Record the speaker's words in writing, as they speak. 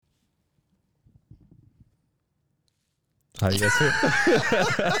How you guys feel?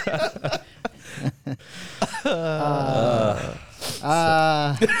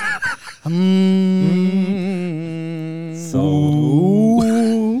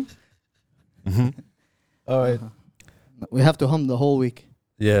 All right. We have to hum the whole week.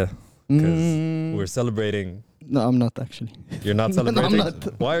 Yeah, because we're celebrating. No, I'm not actually. You're not No, I'm celebrating?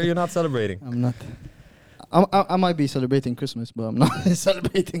 not. Why are you not celebrating? I'm not. I might be celebrating Christmas, but I'm not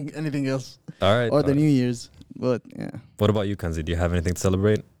celebrating anything else. All right. Or the New Year's. But yeah. What about you, Kanzi? Do you have anything to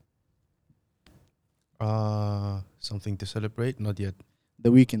celebrate? Something to celebrate? Not yet.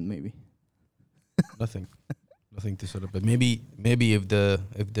 The weekend maybe. Nothing. Nothing to celebrate. Maybe if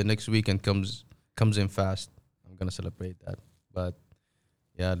the next weekend comes in fast, I'm gonna celebrate that. But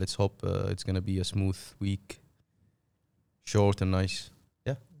yeah, let's hope it's gonna be a smooth week. Short and nice.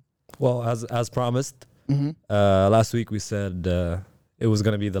 Yeah. Well, as promised, last week we said it was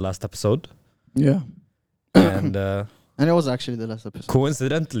gonna be the last episode. Yeah. And and it was actually the last episode.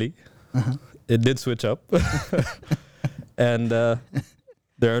 Coincidentally, it did switch up. And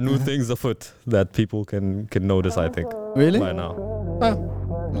there are new things afoot that people can notice, I think. Really? By now.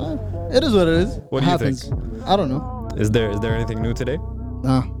 It is what it is. What do you think? I don't know. Is there anything new today?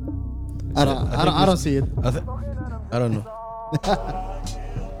 Nah. I don't see it. I don't know.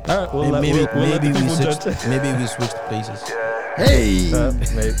 All right, we'll let the people judge. Maybe we switched places. Hey!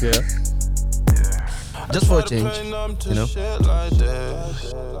 Maybe, yeah. Just for a change, you know.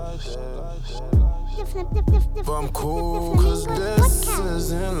 But I'm cool, cause this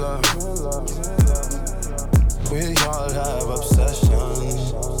isn't love. We all have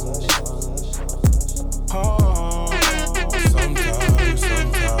obsessions.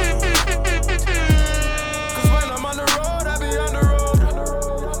 Sometimes. Cause when I'm on the road, I be on the road.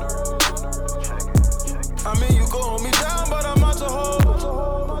 I mean, you go hold me down, but I'm out to hold.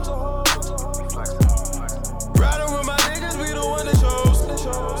 Riding with my niggas, we the one that shows.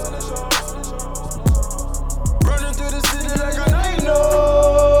 Running through the city like I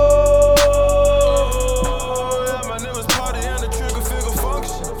know. Yeah, my name is Party and the trigger figure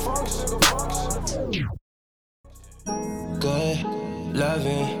function. Good,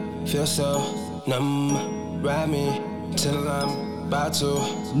 loving, feel so numb. Ride me till I'm about to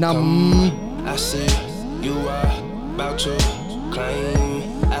Numb. I see you are about to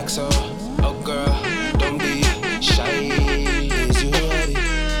claim Axel. Oh girl, don't be shy. Is you ready?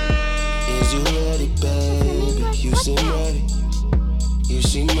 Is you ready, baby? You seem ready. You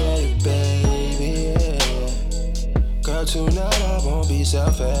seem ready, baby. Yeah. Girl, tonight I won't be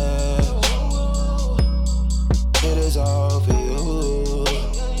selfish. It is all for you.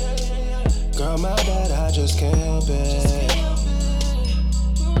 Girl, my bad, I just can't help it.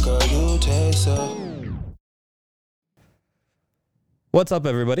 Girl, you taste so. What's up,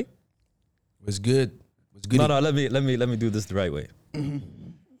 everybody? Was good. Was good. No, let me do this the right way.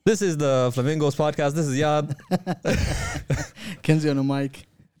 This is the Flamingos podcast. This is Yad. Kenzie on the mic.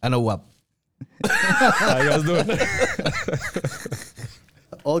 And Awab. How you guys doing?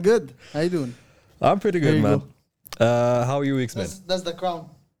 All good. How you doing? I'm pretty There good, you man. go. How are you weeks, man? That's the crown.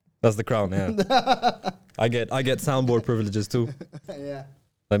 That's the crown, yeah. I get soundboard privileges too. Yeah.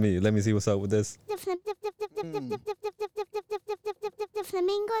 Let me see what's up with this. The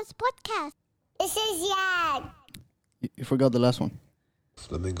Flamingos podcast. This is Yad. You forgot the last one.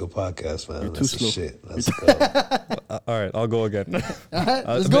 Flamingo podcast, man. You're too That's slow. the shit. Let's go. All right, I'll go again. All right,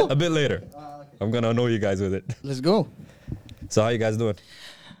 let's go. A bit later. Okay. I'm gonna annoy you guys with it. Let's go. So how you guys doing?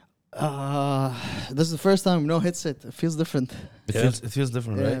 This is the first time no headset. It feels different. Yeah. It feels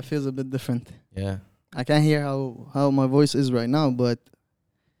different, Yeah, right? it feels a bit different. Yeah. I can't hear how my voice is right now, but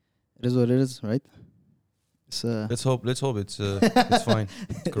it is what it is, right? It's Let's hope it's fine.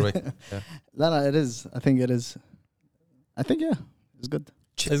 Correct. Yeah. no, it is. I think it is. I think yeah, it's good.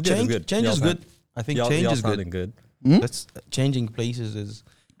 It's good, it's good. Change Y'all is good. I think change y'all is sounding good. good. Hmm? That's changing places is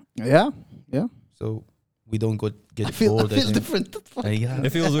Yeah. so we don't get I feel bored. I think. different. Yeah.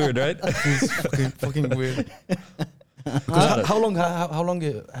 It feels weird, right? It's fucking weird. Because how long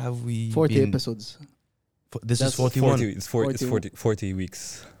have we 40 been? episodes. This That's is 41. 40, it's 40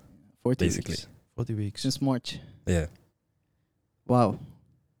 weeks, 40 basically. weeks. 40 weeks. Since March. Yeah. Wow.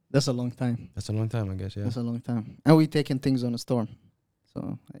 That's a long time. That's a long time, I guess. Yeah. That's a long time. And we taking things on a storm.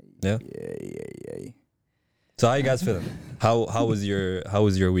 So Yeah. Yeah. So how you guys feeling? How was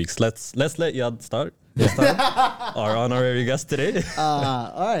your weeks? Let's let Yad start. Our honorary guest today.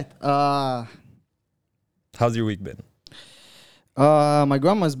 All right. How's your week been? My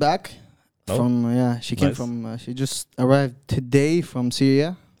grandma's back Oh. from she came Nice. from she just arrived today from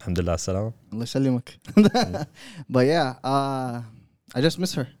Syria. Alhamdulillah, salam. Allah يسلمك. But yeah, I just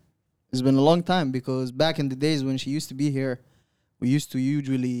miss her. It's been a long time because back in the days when she used to be here, we used to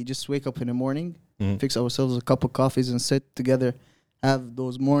usually just wake up in the morning, fix ourselves a cup of coffees and sit together, have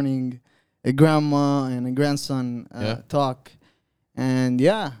those morning a grandma and a grandson talk. And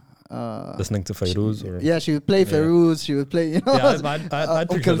listening to Fairuz or she would play Fairuz, she would play, you know, I'd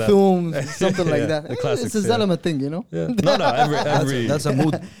picture that. Kulthum, something like that. The classics, it's a Zalama thing, you know. Yeah. No, every That's a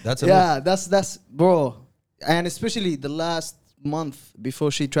mood. That's a mood. That's bro. And especially the last month before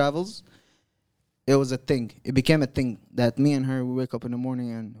she travels, it was a thing. It became a thing that me and her, we wake up in the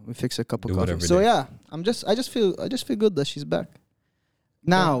morning and we fix a cup of coffee. So I just feel good that she's back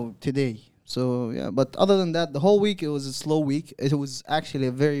now today. So but other than that, the whole week it was a slow week. It was actually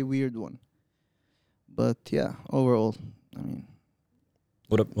a very weird one. But overall, I mean,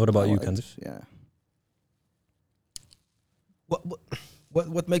 what about you, Kanzi? Yeah.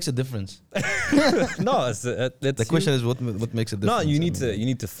 What makes a difference? No, it's the question is what makes a difference. No, you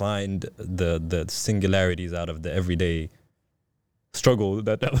need to find the singularities out of the everyday struggle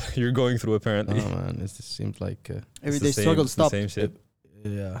that you're going through. Apparently, oh man, it just seems like everyday struggle. Stop. The same shit.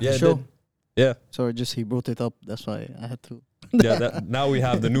 Yeah. Sure. Yeah. Sorry, just he brought it up. That's why I had to. Now we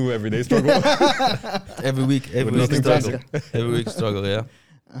have the new everyday struggle. every week struggle. Every week struggle. Yeah.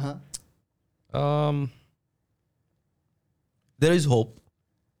 There is hope.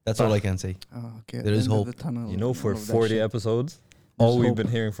 That's all I can say. Oh, okay. There is hope. You know, for 40 episodes, all we've been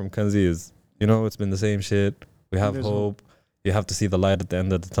hearing from Kanzi is, you know, it's been the same shit. We have hope. You have to see the light at the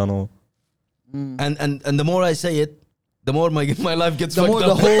end of the tunnel. And the more I say it, the more my life gets fucked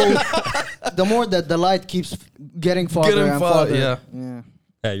up. The more that the light keeps getting farther and farther.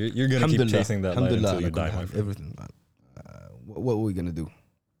 Yeah, you're gonna keep chasing that light until you die, my friend. Everything. What are we gonna do?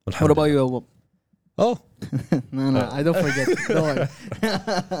 What about you, Awab? Oh. No, I don't forget. Don't worry.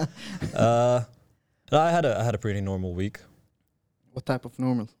 I had a pretty normal week. What type of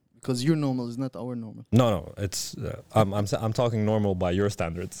normal? Because your normal is not our normal. No, it's I'm talking normal by your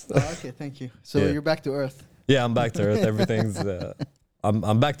standards. Okay, thank you. So you're back to earth. Yeah, I'm back to earth. Everything's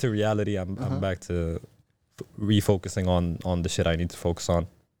I'm back to reality. I'm back to refocusing on the shit I need to focus on.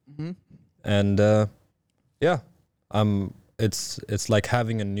 And it's like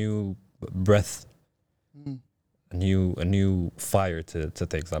having a new breath, a new fire to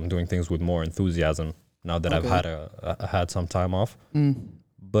things. I'm doing things with more enthusiasm now that I've had some time off.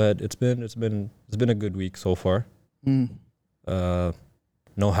 But it's been a good week so far. No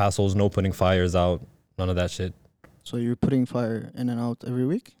hassles, no putting fires out, none of that shit. So you're putting fire in and out every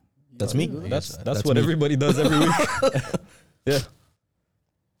week? That's me. That's what everybody does every week. Yeah.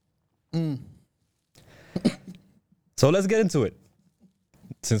 So let's get into it.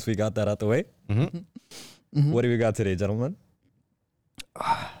 Since we got that out the way, what do we got today, gentlemen?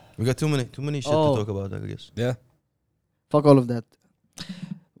 We got too many shit to talk about, I guess. Yeah. Fuck all of that.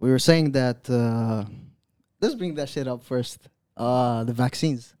 We were saying that. Let's bring that shit up first. The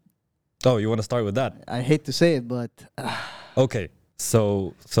vaccines. Oh, you want to start with that? I hate to say it, but. Okay.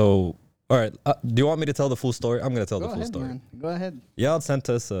 So, all right. Do you want me to tell the full story? I'm gonna tell the full story. Man. Go ahead. Yad sent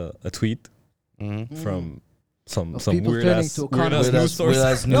us a tweet from some people weird turning ass to news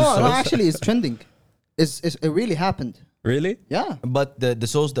source. No, actually, it's trending. It really happened. Really? Yeah. But the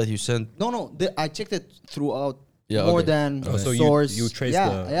source that you sent. No. I checked it throughout. Yeah, more than so source. You traced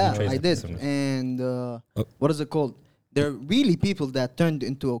I did. And what is it called? There are really people that turned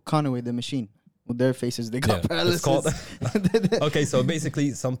into a Conway the Machine with their faces. They got paralysis. Okay, so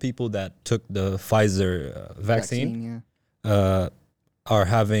basically, some people that took the Pfizer vaccine are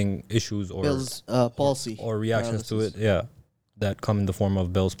having issues or Bell's palsy or reactions to it. That come in the form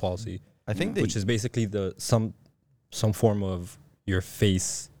of Bell's palsy. I think which is basically some form of your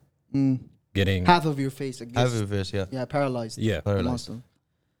face getting half of your face. Half of your face, yeah, paralyzed. Yeah, paralyzed.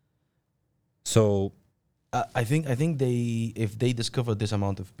 So, I think if they discovered this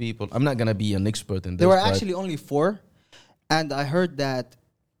amount of people, I'm not gonna be an expert in this. There were actually only 4, and I heard that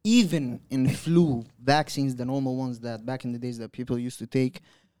even in flu vaccines, the normal ones that back in the days that people used to take,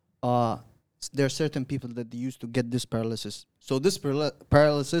 there are certain people that they used to get this paralysis. So this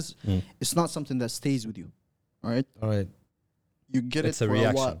paralysis is not something that stays with you, all right? You get it's it a for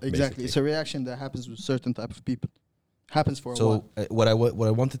reaction, a while. Exactly, basically. it's a reaction that happens with certain type of people. Happens for a while. So what I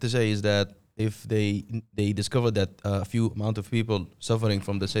wanted to say is that if they discovered that a few amount of people suffering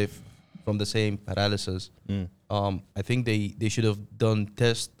from the same paralysis, I think they should have done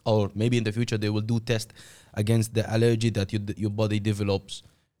tests, or maybe in the future they will do tests against the allergy that your body develops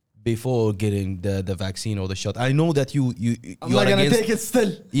before getting the vaccine or the shot. I know that I'm not gonna take it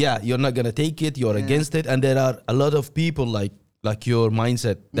still. Yeah, you're not gonna take it. You're against it, and there are a lot of people like your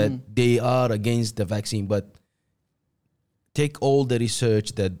mindset that they are against the vaccine, but take all the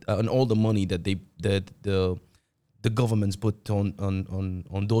research that and all the money that the governments put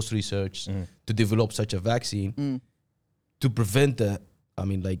on those research to develop such a vaccine to prevent the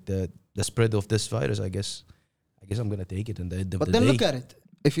spread of this virus. I guess I'm gonna take it. And but then look at it.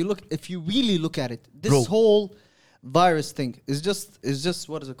 If you really look at it, this whole virus thing is just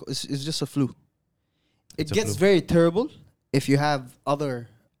what is it called? It's just a flu. It gets very terrible if you have other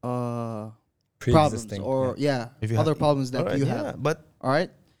problems or other problems that you have. But all right,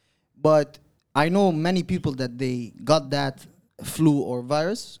 but I know many people that they got that flu or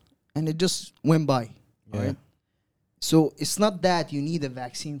virus and it just went by. All right, so it's not that you need a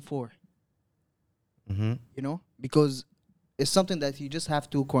vaccine for. You know, because it's something that you just have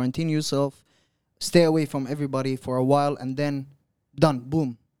to quarantine yourself, stay away from everybody for a while, and then done.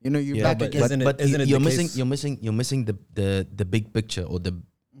 Boom. You know, you're back again. But you're missing the big picture or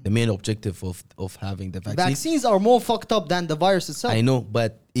the main objective of having the vaccine. Vaccines are more fucked up than the virus itself. I know,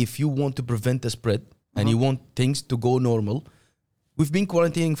 but if you want to prevent the spread and you want things to go normal, we've been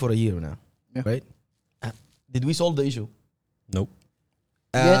quarantining for a year now, right? Did we solve the issue? Nope.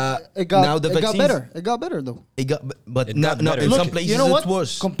 It got better. It got better though. But in some places you know what? It's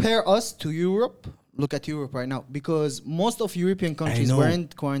worse. Compare us to Europe. Look at Europe right now, because most of European countries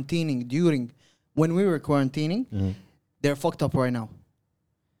weren't quarantining during when we were quarantining. They're fucked up right now.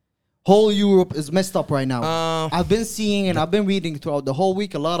 Whole Europe is messed up right now. I've been seeing and I've been reading throughout the whole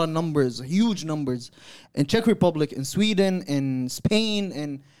week a lot of numbers, huge numbers, in Czech Republic, in Sweden, in Spain,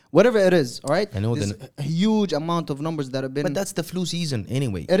 and whatever it is. All right, I know. There's a huge amount of numbers that have been. But that's the flu season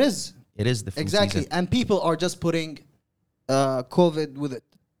anyway. It is. It is the flu exactly, season. and people are just putting COVID with it.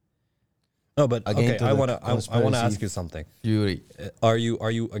 No, but okay, I wanna ask you something. Fury. Are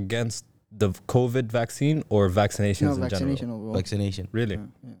you against the COVID vaccine or vaccinations in general? Vaccination. Really?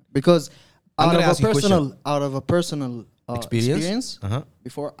 Yeah. Because out of a personal experience,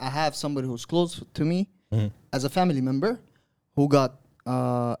 before I have somebody who's close to me as a family member who got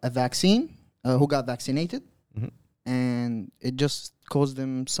a vaccine, who got vaccinated, and it just caused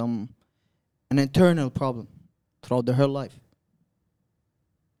them an internal problem throughout their whole life.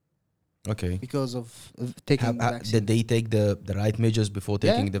 Okay. Because of taking the vaccine. Did they take the right measures before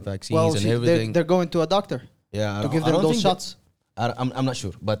taking the vaccines and everything? They're going to a doctor to give them those shots. I'm not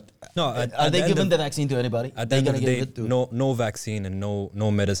sure, but are they giving the vaccine to anybody? At the end of the day, no vaccine and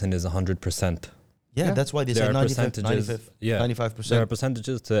no medicine is 100%. Yeah, that's why they say 95%. There are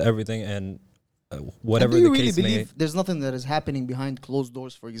percentages to everything, and whatever and the do you case really believe there's nothing that is happening behind closed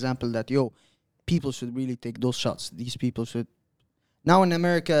doors, for example, that, people should really take those shots. These people should. Now in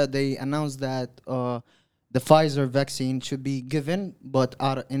America, they announced that the Pfizer vaccine should be given, but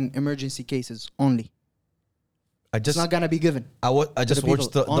in emergency cases only. It's not going to be given. I just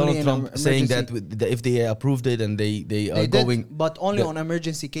watched Donald Trump saying that if they approved it and they are going... But only on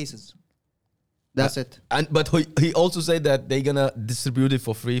emergency cases. That's it. But he also said that they're going to distribute it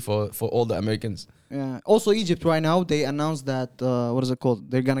for free for all the Americans. Yeah. Also, Egypt right now, they announced that, what is it called?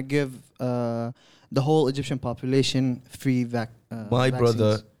 They're going to give the whole Egyptian population free vaccines. My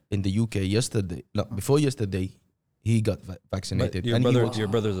brother in the UK before yesterday, he got vaccinated. Your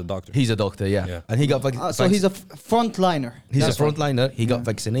brother's a doctor. He's a doctor, yeah. And he got vaccinated. So he's a frontliner. He's a frontliner. He got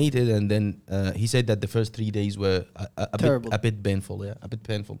vaccinated, and then he said that the first 3 days were a bit painful. Yeah, a bit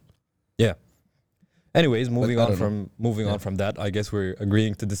painful. Yeah. Anyways, moving on from that, I guess we're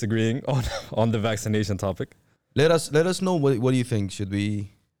agreeing to disagreeing on the vaccination topic. Let us know what do you think? Should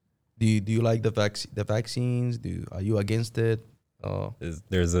we? Do you like the vaccines? Are you against it?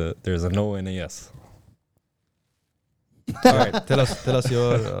 There's a no and a yes. All right, tell us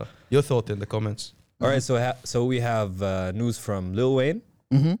your thought in the comments. All right, so we have news from Lil Wayne.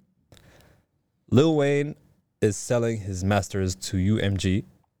 Lil Wayne is selling his masters to UMG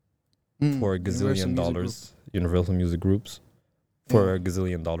for a gazillion dollars. Universal Music Groups for a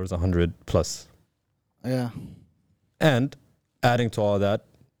gazillion dollars, 100 plus. Yeah. And adding to all that,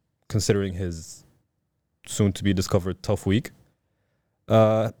 considering his soon to be discovered tough week,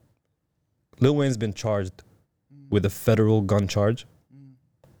 Lil Wayne's been charged with a federal gun charge,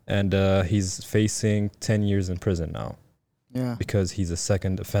 and he's facing 10 years in prison now. Yeah. Because he's a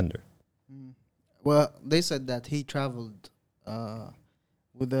second offender. Well, they said that he traveled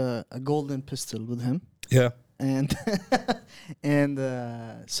with a golden pistol with him. Yeah. And and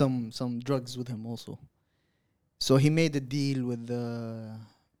some drugs with him also. So he made a deal with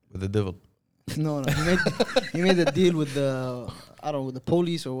the devil. No, he made a deal with with the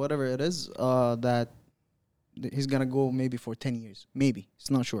police or whatever it is, that he's gonna go maybe for 10 years. Maybe. It's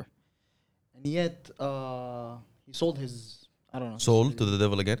not sure. And yet he sold his I don't know. sold to the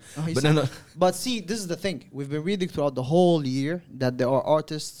devil again. Oh, he But said- no, no. But see, this is the thing. We've been reading throughout the whole year that there are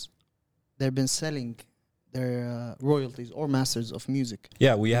artists they've been selling their royalties or masters of music.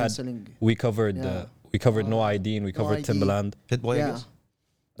 Yeah, They've been selling. we covered No ID and we No covered ID. Timbaland. Hit boy, I Yeah. guess.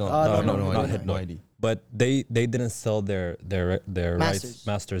 No, no, no, no, not no, Hit no Boy. ID. But they didn't sell their Masters.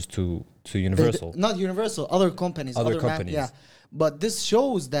 masters to Universal. Not Universal, other companies. Other ma- companies. yeah. But this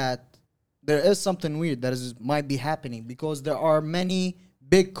shows that there is something weird that might be happening because there are many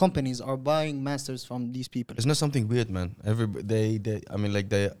big companies are buying masters from these people. It's not something weird, man. I mean, like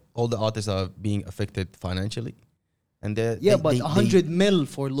all the artists are being affected financially, and But 100 mil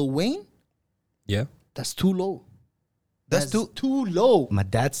for Lil Wayne, Yeah. that's too low. That's too low.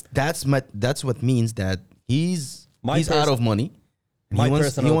 But that's what means that he's out of money. My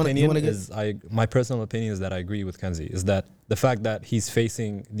personal opinion is that I agree with Kanzi. Is that the fact that he's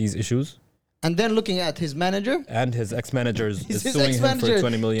facing these issues And then looking at his manager, and his ex-managers is his suing him for ex-manager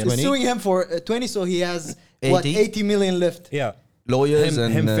 20 million. is suing him for 20, so he has 80? 80 million left. Yeah. Lawyers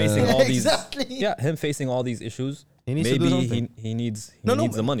Him facing all these Exactly. Yeah, him facing all these issues. He needs to do maybe something. he needs No,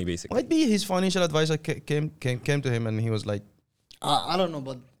 the money basically. Might be his financial advisor came to him and he was like, I don't know,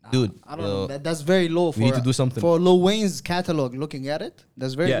 but Dude, I don't know. That's very low. we need to do something. For Lil Wayne's catalog. Looking at it,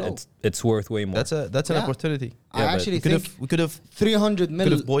 that's very low. it's worth way more. That's an Yeah. opportunity. I actually think We could have 300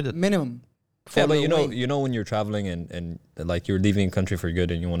 could've boiled it. minimum. For Yeah, but Lil you know Wayne. when you're traveling and like you're leaving a country for good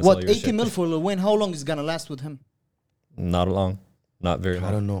and you want to What sell your 80 shit. mil for Lil Wayne? How long is it gonna last with him? Not long, not very long.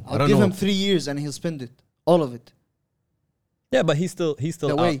 I don't know. I'll give him 3 years and he'll spend it, all of it. Yeah, but he's still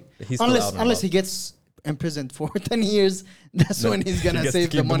The out. way, He's still out and unless about. he gets imprisoned for 10 years, that's Then when he's he gonna gets to save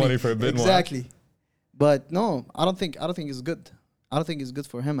keep the money. for a bit more. Exactly. But no, I don't think it's good. I don't think it's good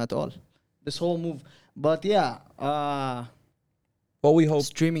for him at all. This whole move. But yeah, Well, we hope.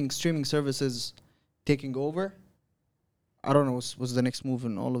 streaming services taking over. I don't know what's the next move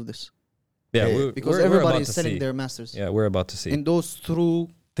in all of this. Yeah, Because we're everybody about is to selling see. their masters. Yeah, we're about to see. In those through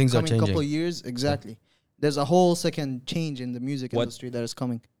Things are coming couple changing. years, exactly. There's a whole second change in the music What- industry that is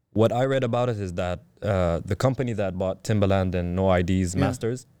coming. What I read about it is that the company that bought Timbaland and No ID's Yeah.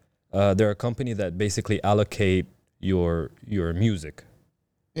 masters, they're a company that basically allocate your music.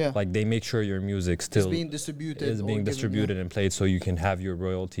 Yeah. Like they make sure your music It's still being distributed. is or being given, distributed and played so you can have your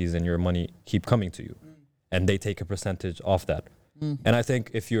royalties and your money keep coming to you. And they take a percentage off that. And I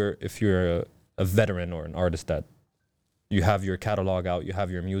think if you're a veteran or an artist that you have your catalog out, you have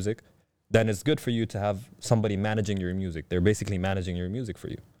your music, then it's good for you to have somebody managing your music. They're basically managing your music for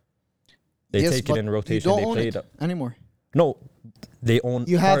you. They Yes, take it but in you rotation. don't They own play it it. anymore. No, they own.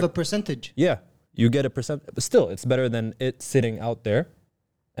 You have a part- percentage. Yeah, you get a percent. But still, it's better than it sitting out there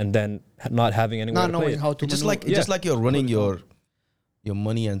and then not having anywhere Not to play knowing it. how to It's just maneuver. like you're running your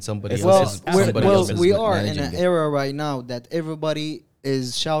money and somebody It's Well, else. somebody else is we are in managing an it. era right now that everybody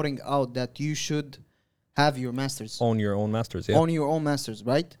is shouting out that you should have your masters. Own your own masters. Yeah. Own your own masters,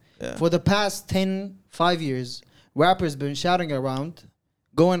 right? Yeah. For the past 5 years, rappers been shouting around,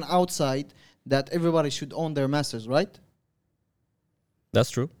 going outside, that everybody should own their masters, right? That's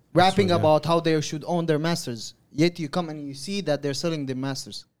true. Rapping yeah. about how they should own their masters. Yet you come and you see that they're selling their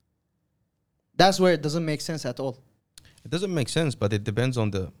masters. That's where it doesn't make sense at all. It doesn't make sense, but it depends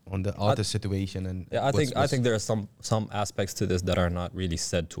on the artist situation and Yeah, I think there are some aspects to this that are not really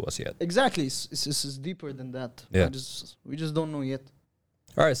said to us yet. Exactly. It's deeper than that. Yeah. We just don't know yet.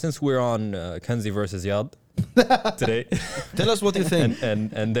 All right, since we're on Kanzi versus Yad today, Tell us what you think. and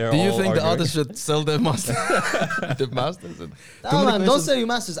they're Do you all think the arguing. artists should sell their masters? The masters? No, man, don't sell your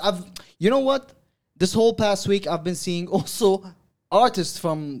masters. You know what? This whole past week, I've been seeing also artists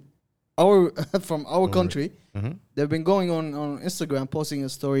from our country. Mm-hmm. They've been going on Instagram posting a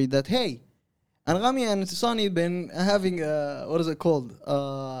story that, hey, Anghami and Sani been having what is it called?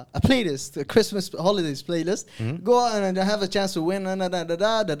 A playlist, a Christmas holidays playlist. Mm-hmm. Go on and have a chance to win. And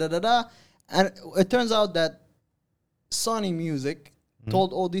it turns out that Sony Music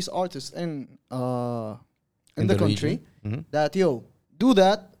told all these artists in the country Mhm. that, yo, do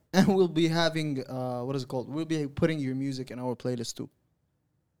that and we'll be having what is it called? We'll be putting your music in our playlist too.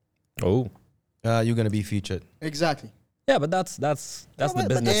 Oh, You're gonna be featured. Exactly. yeah, but that's the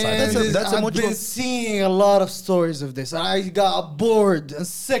business side. And of it. that's a I've much been more- seeing a lot of stories of this. I got bored and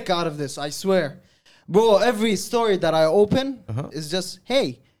sick out of this, I swear. Bro, every story that I open is just,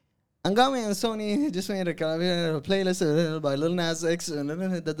 hey, Angami and Sony just made a playlist by Lil Nas X.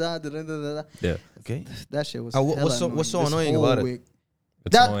 Yeah, Okay. That shit was What's hella so this annoying whole about it? week.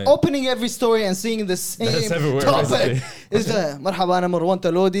 it's That annoying. opening every story and seeing the same That's everywhere, topic basically. is مرحبا أنا مروان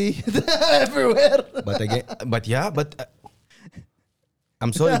تلودي everywhere. But again, but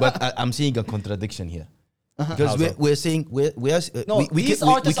I'm sorry, but I'm seeing a contradiction here. Because we're saying these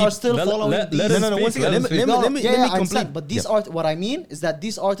artists are still following. One second. Let me complete. But these what I mean is that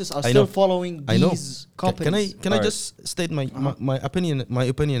these artists are still following these companies. Can I just state my opinion? My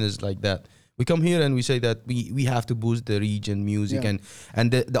opinion is like that. We come here and we say that we have to boost the region music and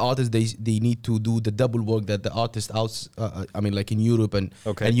the artists they need to do the double work that the artists like in Europe and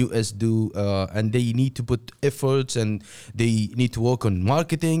US do and they need to put efforts and they need to work on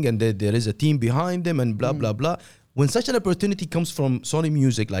marketing and there is a team behind them and blah blah blah. When such an opportunity comes from Sony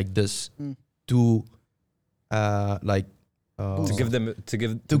Music like this to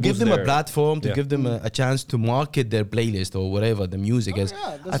to give them a platform, to give them a chance to market their playlist or whatever the music is.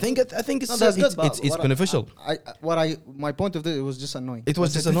 I think it's beneficial. My point of view, it was just annoying. It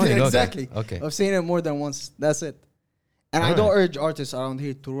was just annoying. Exactly. Okay. I've seen it more than once. That's it. And I don't urge artists around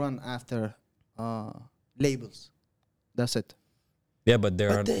here to run after labels. That's it. Yeah, but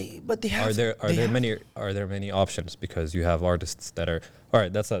are there many options? Because you have artists that are all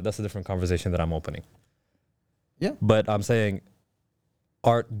right. That's a different conversation that I'm opening. Yeah, but I'm saying,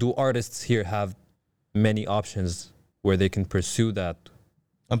 do artists here have many options where they can pursue that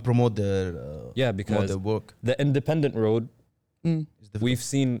and promote their because their work? The independent road, we've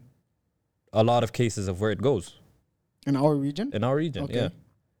seen a lot of cases of where it goes in our region. Okay. Yeah.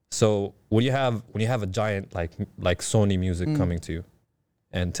 So when you have a giant like Sony Music coming to you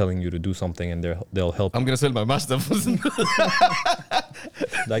and telling you to do something and they'll help. I'm gonna sell my master.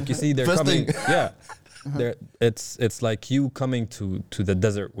 Like you see, they're First coming. thing. Yeah. It's like you coming to the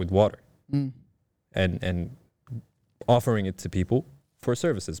desert with water and offering it to people for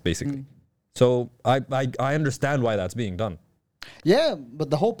services basically. So I understand why that's being done. Yeah, but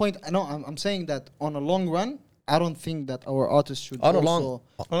the whole point, I'm saying that on a long run, I don't think that our artists should on a long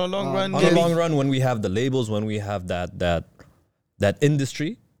run when we have the labels, when we have that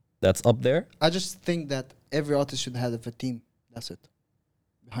industry that's up there. I just think that every artist should have a team. That's it.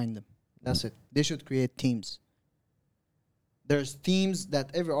 Behind them. That's it. They should create teams. There's teams that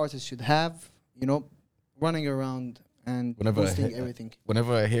every artist should have, running around and posting everything.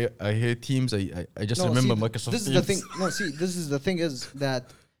 Whenever I hear teams, I just remember Microsoft This Teams. is the thing. This is the thing is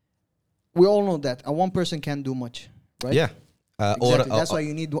that we all know that one person can't do much, right? Yeah. Exactly. That's why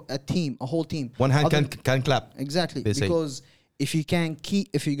you need a team, a whole team. One hand can clap. Exactly. Because if you're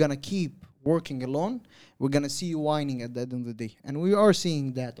gonna keep working alone, we're gonna see you whining at the end of the day, and we are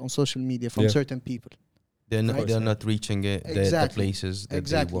seeing that on social media from certain people. They're not reaching the places that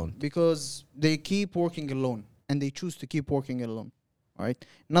they want because they keep working alone and they choose to keep working alone. All right,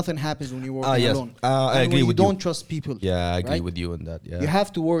 nothing happens when you're working alone. I agree with you. You don't trust people. Yeah, I agree with you on that. Yeah, you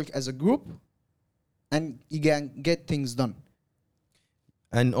have to work as a group, and you can get things done.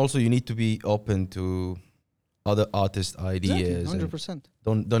 And also, you need to be open to other artist ideas. 100%.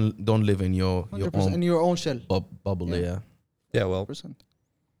 Don't live in your own in your own shell bubble. Yeah. Well, 100%.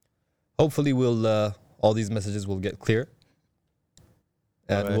 Hopefully all these messages will get clear,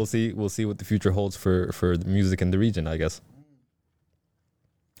 and we'll see what the future holds for the music in the region, I guess.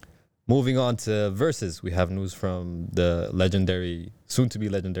 Moving on to Verzuz, we have news from the soon to be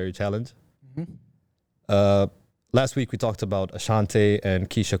legendary challenge. Last week we talked about Ashanti and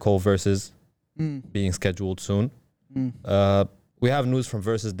Keisha Cole Verzuz being scheduled soon. We have news from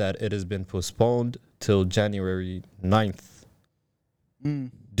Verzuz that it has been postponed till January 9th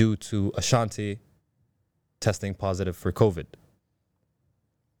due to Ashanti testing positive for COVID.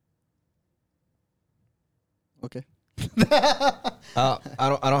 Okay. I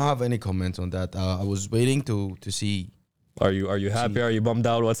don't have any comments on that. I was waiting to see. Are you happy? Are you bummed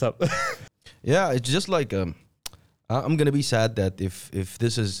out? What's up? Yeah, it's just like I'm gonna be sad that if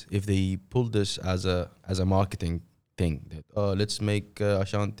they pull this as a marketing thing, that let's make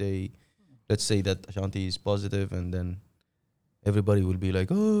Ashanti, let's say that Ashanti is positive, and then everybody will be like,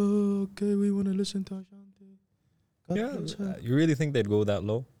 oh, okay, we want to listen to Ashanti. Yeah, you really think they'd go that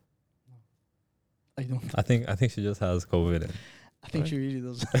low? I don't. I think she just has COVID. I think she really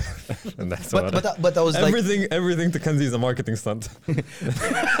does. And that's but I was everything to Kanzi is a marketing stunt.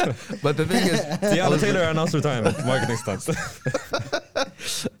 But the thing is, Tiana Taylor announced retirement. Marketing stunt.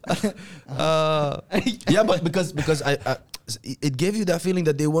 Yeah, but because it gave you that feeling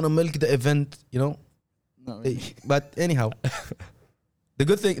that they want to milk the event, Not really. But anyhow, the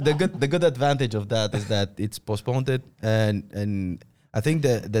good advantage of that is that it's postponed, and I think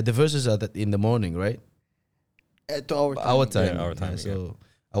the Verzuz are in the morning, right? To our time. Yeah, our time. So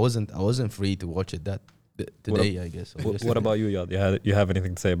I wasn't free to watch it today, I guess. What about you, Yad? You have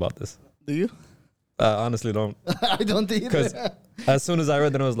anything to say about this? Do you? Honestly, don't. I don't either. Because as soon as I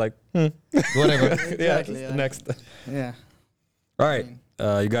read it, I was like, whatever. Exactly, yeah. Next. Yeah. All right.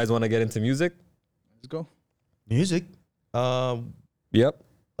 You guys want to get into music? Let's go. Music. Yep.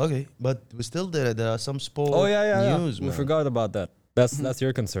 Okay, but we still there are some sport news. We Man. forgot about that. That's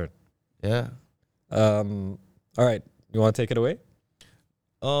your concern. Yeah. All right. You want to take it away?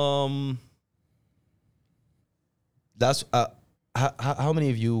 That's how many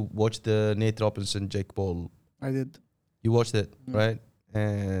of you watched the Nate Robinson Jake Paul? I did. You watched it, right?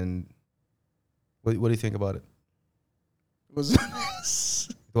 And what do you think about it? It was a mess.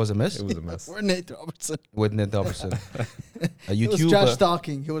 It was a mess. It was a mess. For Nate Robertson. With Nate Robinson, a He was YouTuber. trash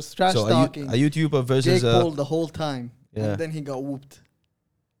talking. He was trash So talking. a YouTuber versus Jake Paul the whole time. Yeah. And then he got whooped.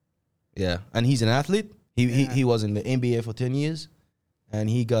 yeah, and he's an athlete. He Yeah. he was in the NBA for 10 years, and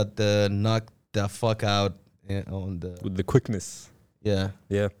he got knocked the fuck out on the With the quickness. yeah.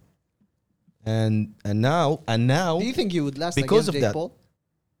 Yeah. And now Do you think you would last Because against of Jake that- Paul?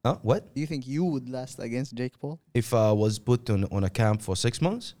 what Do you think you would last against Jake Paul? if I was put on a camp for 6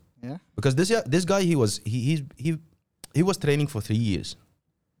 months? Yeah. Because this guy he was training for 3 years.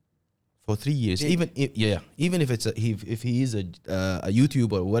 For 3 years, Jake. even if it's if he is a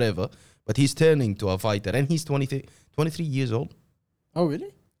YouTuber or whatever, but he's turning to a fighter, and he's 23 years old. Oh,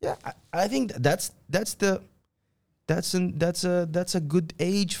 really? Yeah, I think that's a good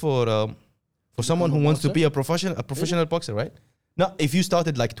age for someone who Become a wants to boxer? be a professional boxer, right? Now, if you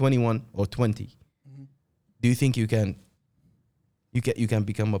started like 21 or 20, do you think you can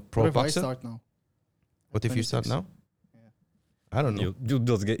become a pro What if I boxer? start now? What if you start 26? now? I don't know. You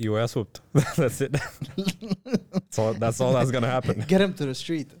just get your ass whooped. That's it. That's all that's gonna happen. Get him to the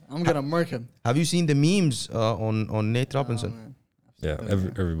street. I'm gonna murk him. Have you seen the memes on Nate Robinson? Oh, man. Yeah,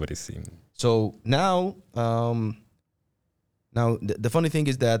 everybody's seen. So now, the funny thing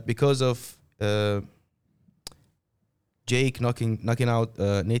is that because of Jake knocking out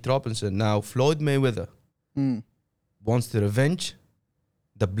Nate Robinson, now Floyd Mayweather Mm. wants to revenge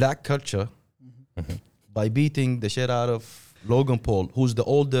the black culture by beating the shit out of Logan Paul, who's the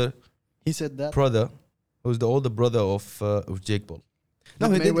older He said that. brother, of Jake Paul.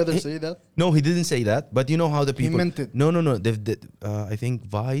 Did he didn't- Mayweather he- say that? No, he didn't say that. But you know how the He people. meant it. No. I think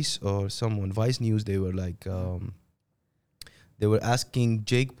Vice or someone, Vice News, they were like, they were asking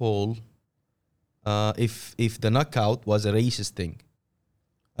Jake Paul if the knockout was a racist thing.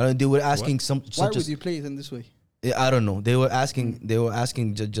 They were asking Why would you play it in this way? I don't know. They were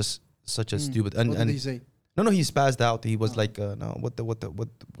asking just such a stupid. What did he say? No, he spazzed out. He was like, no, what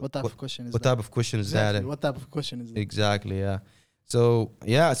What type of question is what that? type of question is Exactly. that? And What type of question is that? exactly, yeah. So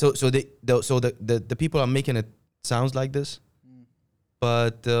the people are making it sounds like this,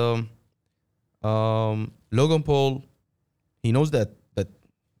 but Logan Paul, he knows that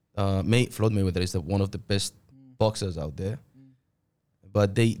Floyd Mayweather is one of the best boxers out there,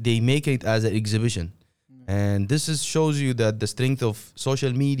 but they make it as an exhibition, and this shows you that the strength of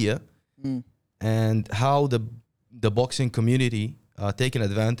social media and how the boxing community are taking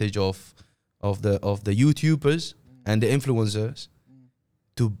advantage of the YouTubers and the influencers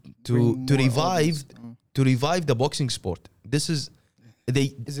to Bring more revive audience. the boxing sport. This is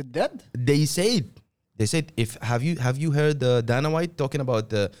Is it dead? they said if have you heard Dana White talking about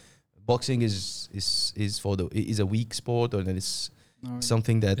the boxing is a weak sport, or that it's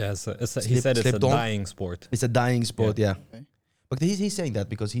something that Yeah, he said it's a slipped on. dying sport. It's a dying sport, yeah. Okay. But he's saying that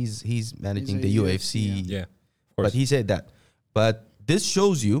because he's managing a the UFC. Yeah, of course. But he said that. But this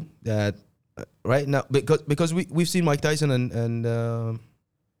shows you that right now, because we've seen Mike Tyson and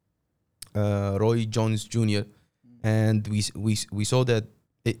Roy Jones Jr. and we saw that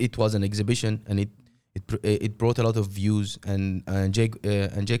it was an exhibition, and it brought a lot of views, and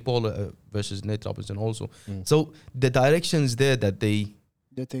Jake Paul versus Nate Robinson also. So the directions there that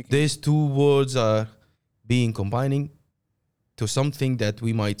They're taking. these two words are being combining to something that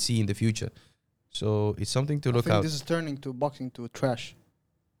we might see in the future. So it's something to I look think out. this is turning to boxing to trash.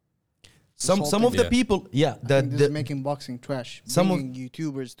 Some of insulting. the Yeah. people, yeah, I think this is making boxing trash. some of- Bringing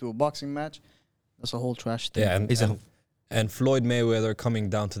YouTubers to a boxing match, that's a whole trash thing. Yeah, and Floyd Mayweather coming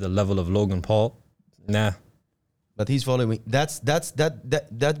down to the level of Logan Paul. Nah. but he's following. That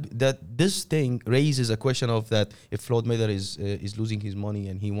this thing raises a question of that if Floyd Mayweather is losing his money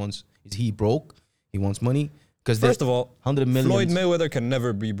and is he broke? He wants money because First of all, 100 million. Floyd Mayweather can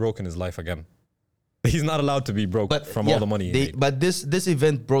never be broke in his life again. He's not allowed to be broke from all the money he made. But this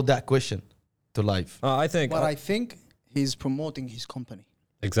event brought that question to life. I think But I think he's promoting his company.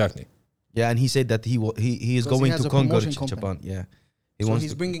 exactly. Yeah, and he said that he is Because he going has to a conquer promotion company. Japan. Yeah, So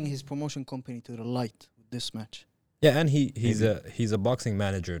he's bringing his promotion company to the light with this match. Yeah, and he's a boxing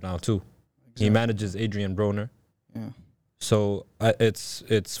manager now too. He manages Adrian Broner. Yeah. So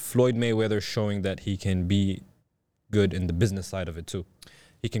it's Floyd Mayweather showing that he can be good in the business side of it too.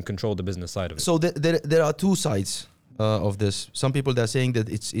 he can control the business side of it. So there are two sides of this. Some people that are saying that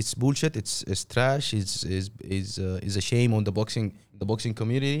it's bullshit, it's trash, is a shame on the boxing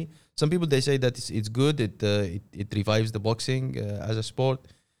community. Some people they say that it's good, it revives the boxing as a sport.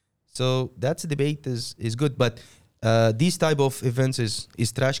 So that's a debate is good, but these type of events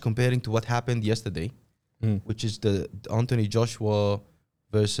is trash comparing to what happened yesterday, which is the Anthony Joshua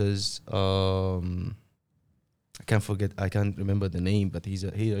versus I can't remember the name, but he's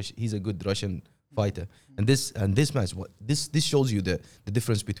a good Russian fighter. And this match, this shows you the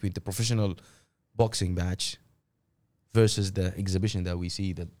difference between the professional boxing match versus the exhibition that we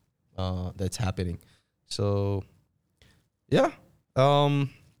see that's happening. So yeah,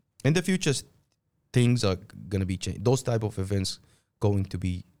 in the future things are gonna be changed. Those type of events going to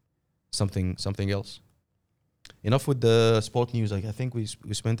be something else. Enough with the sport news. I think we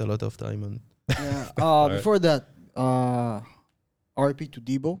spent a lot of time on. Yeah. Before that, RIP to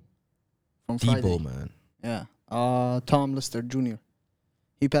Debo from Friday. Debo, man. Yeah. Tom Lister Jr.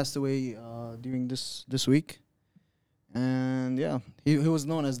 He passed away during this week, and yeah, he was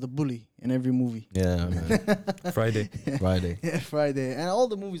known as the bully in every movie. Yeah, man. Friday. Yeah, Friday, and all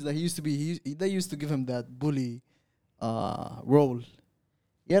the movies that he used to be, they used to give him that bully role.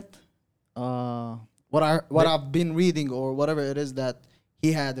 Yet, what I've been reading or whatever it is, that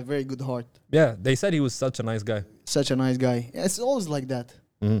he had a very good heart. Yeah, they said he was such a nice guy. Such a nice guy. It's always like that.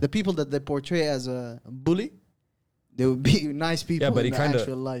 The people that they portray as a bully, they would be nice people in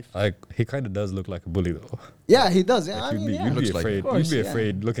actual life. He kind of does look like a bully though. Yeah, he does. Yeah, Like I mean, you'd be afraid. Course, You'd be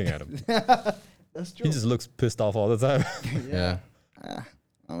afraid looking at him. That's true. He just looks pissed off all the time. Yeah.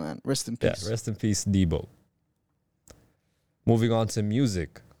 Oh man, rest in peace. Yeah, rest in peace, Debo. Moving on to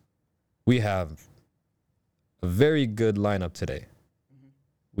music, we have a very good lineup today.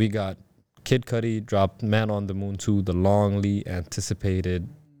 We got Kid Cudi dropped Man on the Moon 2, the longly anticipated.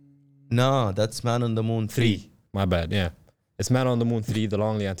 No, that's Man on the Moon 3. My bad, yeah. It's Man on the Moon 3, the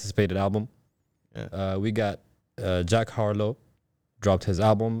longly anticipated album. Yeah. We got Jack Harlow dropped his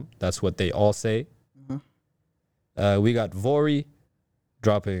album, That's What They All Say. We got Vory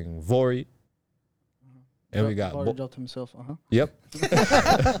dropping Vory. And we got... Vory dropped himself, Yep.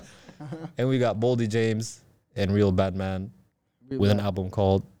 And we got Boldy James and Real Bad Man with an album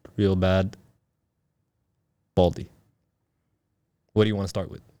called Real Bad Baldy. What do you want to start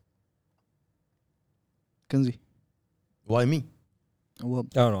with? Kanzi. Why me? Well,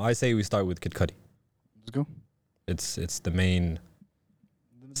 I don't know. I say we start with Kid Cudi. let's go. It's the main...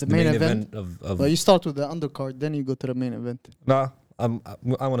 The main event. of Well, you start with the undercard, then you go to the main event. Nah, I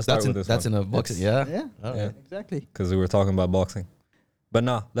want to start with this That's one. in a boxing, yeah? Yeah, All Yeah. right. exactly. Because we were talking about boxing. But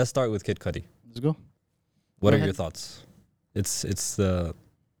nah, let's start with Kid Cudi. Let's go. What Go are your ahead. thoughts? It's the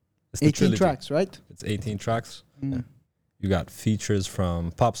 18 trilogy. tracks, right? It's 18 tracks. Mm. You got features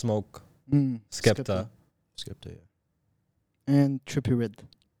from Pop Smoke, Skepta. Skepta, yeah. and Trippie Red.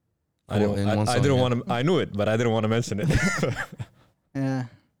 I didn't want to. I knew it, but I didn't want to mention it. Yeah.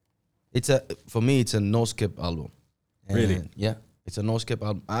 For me, it's a no skip album. And Really? Yeah, it's a no skip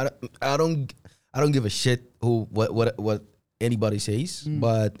album. I don't give a shit what anybody says,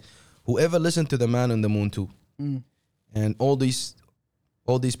 but whoever listened to the Man on the Moon 2 and all these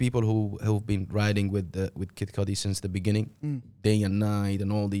people who have been riding with Kid Cudi since the beginning, day and night,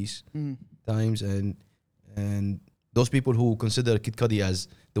 and all these times, and those people who consider Kid Cudi as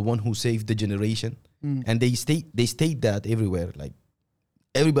the one who saved the generation, and they state that everywhere. Like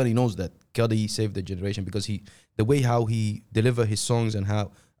everybody knows that Cudi saved the generation because the way how he deliver his songs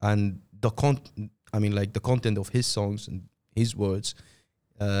and the content of his songs and his words,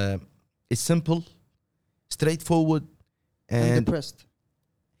 it's simple, straightforward, and depressed.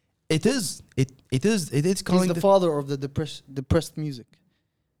 It is He's calling the father of the depressed music.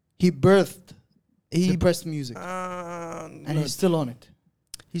 He birthed depressed music, and he's still on it.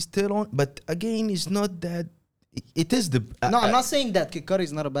 He's still on, but again, it's not that. It is the. No, I'm not saying that Kid Cudi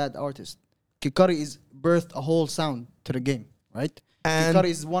is not a bad artist. Kid Cudi is birthed a whole sound to the game, right? Kid Cudi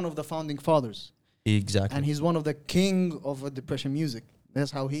is one of the founding fathers. Exactly. And he's one of the king of depression music.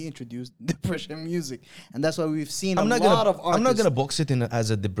 That's how he introduced depression music, and that's why we've seen a lot of artists. I'm not gonna box it in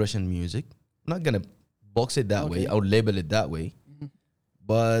as a depression music. I'm not gonna box it that way. I'll label it that way.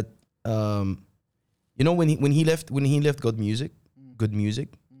 But you know, when he left good music.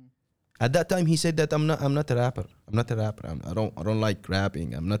 At that time, he said that I'm not a rapper. I don't like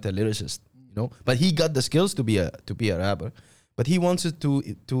rapping. I'm not a lyricist. You know, but he got the skills to be a rapper. But he wanted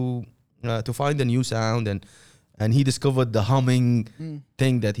to find a new sound, and he discovered the humming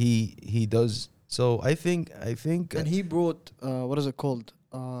thing that he does. So I think. And he brought what is it called?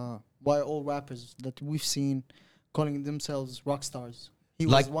 Why all rappers that we've seen calling themselves rock stars.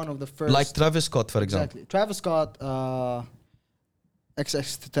 He was one of the first. Like Travis Scott, for example. Exactly. Travis Scott,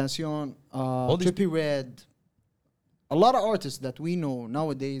 XXXTentacion, Trippie Redd. A lot of artists that we know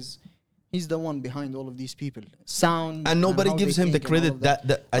nowadays, he's the one behind all of these people. Sound. And nobody gives him the credit that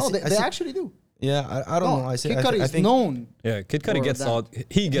they actually do. Yeah, I don't know. Kid Cudi is known. Yeah, Kid Cudi gets all.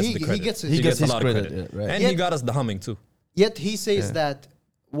 He gets the credit. He gets a his lot credit. of credit. Yeah, right. And he got us the humming too. Yet he says that,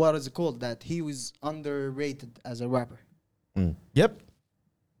 what is it called? That he was underrated as a rapper. Yep.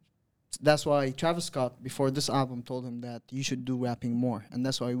 That's why Travis Scott, before this album, told him that you should do rapping more. And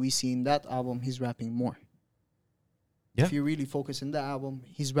that's why we see in that album, he's rapping more. Yeah. If you really focus in the album,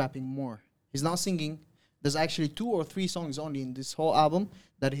 he's rapping more. He's not singing. There's actually 2 or 3 songs only in this whole album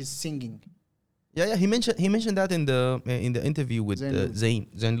that he's singing. Yeah. He mentioned that in the interview with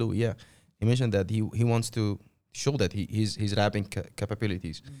Zayn Lou. Yeah, he mentioned that he wants to show that his rapping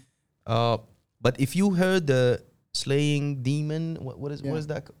capabilities. But if you heard the Slaying Demon, what is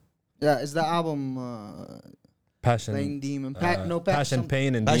that? Yeah, it's the album Passion. Slaying Demon. Passion,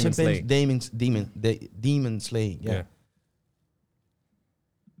 Pain, and Passion, Demon Slaying. Demon Slaying. Yeah.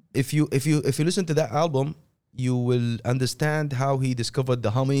 If you listen to that album, you will understand how he discovered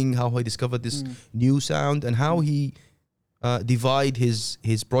the humming, how he discovered this new sound, and how he divide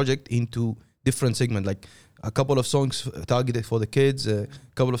his project into different segments. Like a couple of songs targeted for the kids, a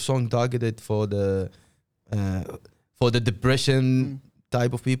couple of songs targeted for the depression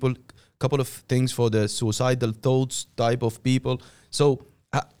type of people, couple of things for the suicidal thoughts type of people. So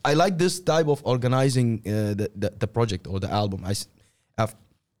I like this type of organizing the project or the album.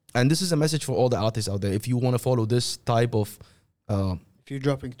 And this is a message for all the artists out there. If you want to follow this type of, if you're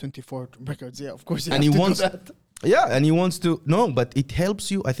dropping 24 records, yeah, of course you and have he to wants, do that. Yeah, and he wants to but it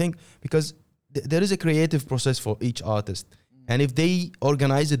helps you, I think, because there is a creative process for each artist, and if they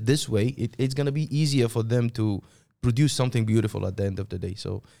organize it this way, it's gonna be easier for them to produce something beautiful at the end of the day.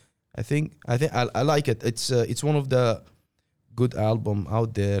 So, I think I like it. It's one of the good album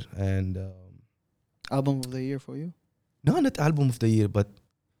out there, and Album of the year for you? no, not album of the year, but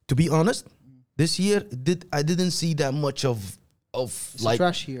to be honest, this year I didn't see that much of It's like a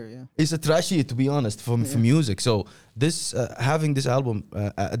trash year, yeah. it's a trash year, to be honest, for music. So this having this album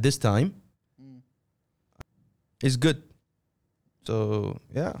at this time is good. So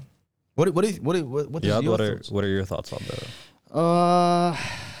yeah, what is your thoughts? What are your thoughts on that?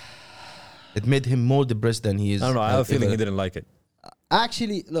 It made him more depressed than he is. I don't know. I have a feeling he didn't like it.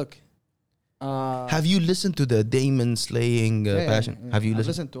 Actually, look. Have you listened to the Demon Slaying Passion? Yeah. Have you I've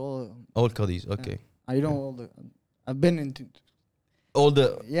listened to all Cuddies? Okay. I know all the. I've been into. All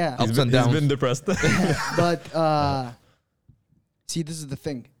the ups and downs. He's been depressed. But see, this is the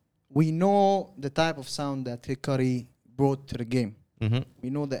thing. We know the type of sound that Kid Cudi brought to the game. Mm-hmm. We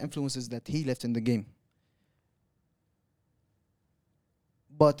know the influences that he left in the game.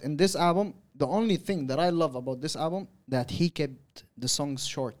 But in this album, the only thing that I love about this album that he kept the songs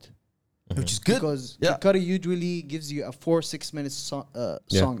short. Which is good. Because Kid Cudi usually gives you a 4-6 minutes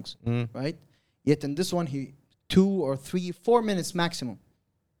songs, right? Yet in this one, he 2 or 3, 4 minutes maximum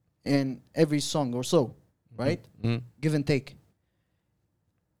in every song or so, right? Give and take.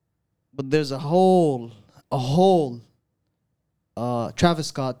 But there's a whole Travis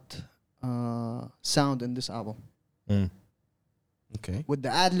Scott sound in this album. Okay. With the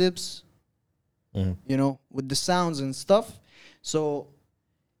ad-libs, you know, with the sounds and stuff. So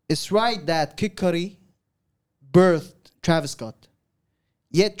it's right that Kid Cudi birthed Travis Scott.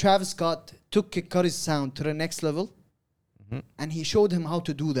 Yet Travis Scott took Kid Cudi's sound to the next level, and he showed him how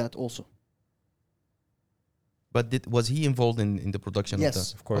to do that also. But was he involved in the production of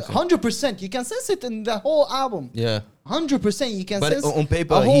that? Of course. 100%. You can sense it in the whole album. Yeah. 100%. You can But sense on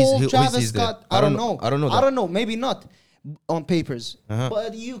paper, a whole he's Travis there. Scott. I don't know. I don't know. Maybe not on papers.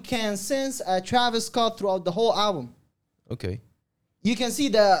 But you can sense a Travis Scott throughout the whole album. Okay. You can see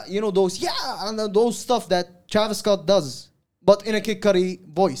the, you know, those, and those stuff that Travis Scott does, but in a Kid Cudi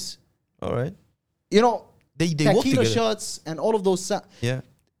voice. All right. You know, They work Tequila together. Shots and all of those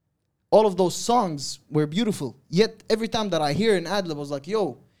all of those songs were beautiful. Yet every time that I hear an ad-lib, I was like,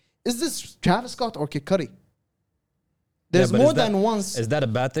 yo, is this Travis Scott or Kid Cudi? There's more than once. Is that a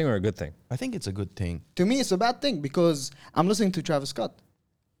bad thing or a good thing? I think it's a good thing. To me, it's a bad thing because I'm listening to Travis Scott.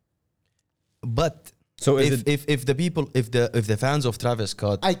 But so if the fans of Travis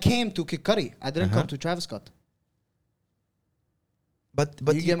Scott, I came to Kid Cudi. I didn't come to Travis Scott. but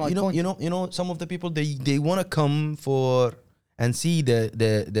You get my point. you know some of the people they want to come for and see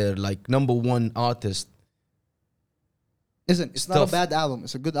their like number one artist. Listen, it's not a Stuff. bad album.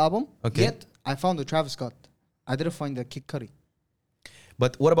 It's a good album. Okay. Yet I found the Travis Scott. I didn't find the Kid Cudi.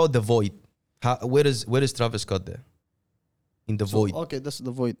 But what about the void? Where is Travis Scott there? in the void. Okay, this is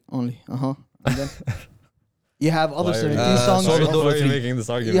the void only. And then you have other Why are you- 17 songs. Solo Why Dolo are you 3. making this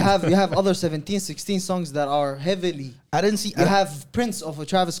argument? You have other 17, 16 songs that are heavily. I didn't see. You have Prince of a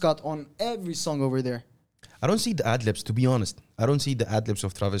Travis Scott on every song over there. I don't see the ad libs, to be honest. I don't see the ad libs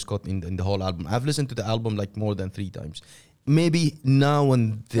of Travis Scott in the whole album. I've listened to the album like more than 3 times. Maybe now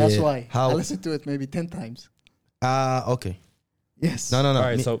and then. That's why I How? listened to it maybe 10 times. Okay. Yes. No. All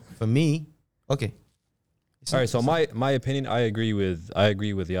right, so for me, okay. all right, so my opinion, I agree with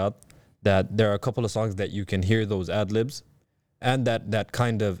Yad that there are a couple of songs that you can hear those ad libs, and that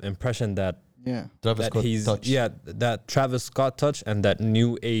kind of impression that Yeah. Travis that Scott he's touch. that Travis Scott touch and that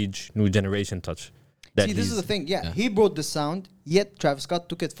new age, new generation touch. That See, this is he's- the thing. Yeah, he brought the sound, yet Travis Scott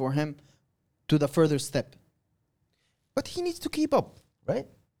took it for him to the further step. But he needs to keep up, right?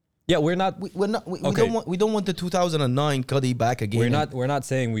 Yeah, we're not. We're not. We Okay. don't want the 2009 Cudi back again. We're not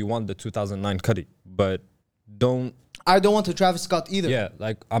saying we want the 2009 Cudi, but don't. I don't want to Travis Scott either. Yeah,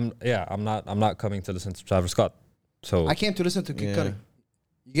 like I'm not coming to listen to Travis Scott. So I came to listen to Kid Yeah. Cudi.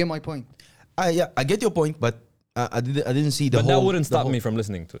 You get my point. I get your point, but I didn't see the but whole. that wouldn't the stop whole- me from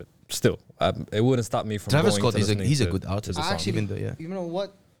listening to it. Still, it wouldn't stop me from. Travis going Scott to listening he's a to good artist. the song. Actually, even though, yeah. you know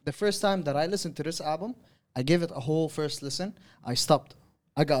what? The first time that I listened to this album, I gave it a whole first listen. I stopped.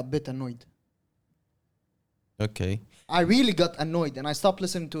 I got a bit annoyed. Okay. I really got annoyed, and I stopped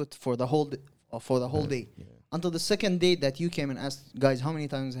listening to it for the whole day. Until the second day that you came and asked, guys, how many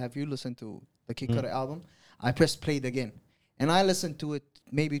times have you listened to the Kid Cudi album? I pressed played again, and I listened to it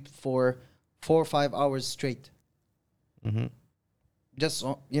maybe for 4 or 5 hours straight. Mm-hmm. Just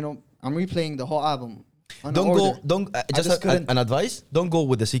I'm replaying the whole album. on Don't order. go. Don't just just couldn't- an advice. Don't go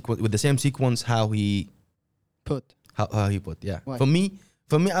with the sequence with the same sequence how he Put. how he put. Yeah. Why? For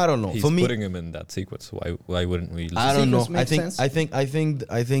me, I don't know. He's For me, putting him in that sequence. Why wouldn't we? Listen? I don't know. sequence makes sense.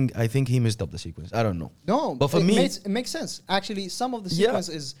 I think he messed up the sequence. I don't know. No, But for it me- it makes sense. Actually, some of the Yeah. sequence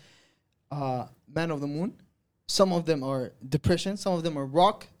is Man of the Moon. Some of them are depression. Some of them are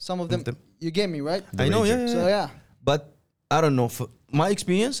rock. Some of them, you get me, right? The I know. Rager. Yeah. So yeah, But I don't know. For my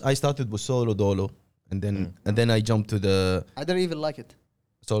experience, I started with Solo Dolo, and then I jumped to the I didn't even like it.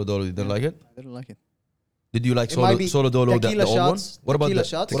 Solo Dolo. You didn't like it? I didn't like it. Did you like It might be Solo Dolo? The Tequila old one? Shots, What about Tequila the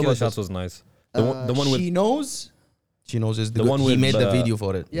Shots. What Tequila about Shots this? was nice. The one with She Knows. She knows is the one he with made the the- video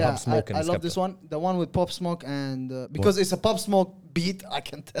for it. Yeah, Pop Smoke and I love this Skepta. one. The one with Pop Smoke and because it's a Pop Smoke beat, I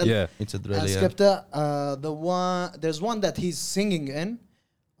can tell. Yeah, It's a And drill. Yeah. Skepta, there's one that he's singing in.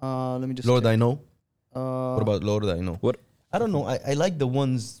 Let me just. Lord, check. I know. Uh, What about Lord, I know? What? I don't know. I like the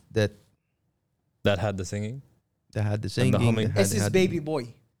ones that that had the singing. had the And singing. the humming. that This is had Baby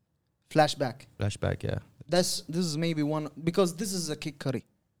Boy. Flashback. flashback. Yeah. This is maybe one because this is a Kid Cudi.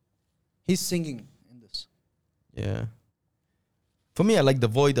 He's singing in this. Yeah. For me, I like the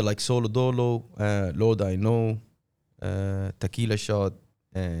Void. I like Solo Dolo, Lord, I know, Tequila Shot,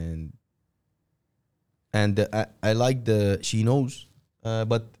 and I like the She Knows.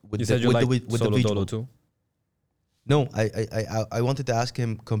 But with You the, said you with like the, with Solo the visual. Dolo too. No, I wanted to ask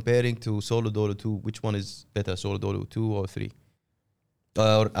him comparing to Solo Dolo 2, which one is better, Solo Dolo 2 or 3?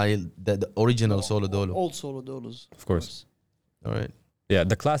 The original Solo Dolo. Old Solo Dolos. Of course. All right. Yeah,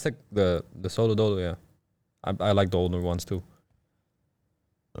 the classic, the Solo Dolo. Yeah, I like the older ones too.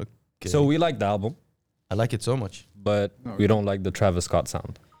 Okay. So we like the album, I like it so much. but we don't like the Travis Scott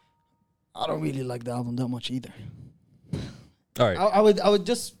sound. I don't really like the album that much either. All right. I would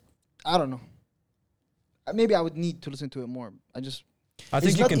just, I don't know. Maybe I would need to listen to it more. I think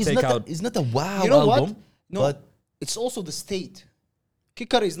It's you not- can it's take not out. it's not a wow You know album. what? No, but it's also the state. Kid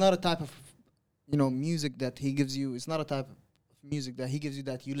Cudi is not a type of, music that he gives you. It's not a type of music that he gives you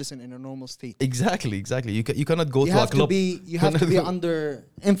that you listen in a normal state. exactly. You cannot go You to a have to club. be under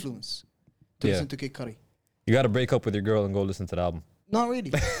influence to Yeah. listen to Kid Cudi. You got to break up with your girl and go listen to the album. Not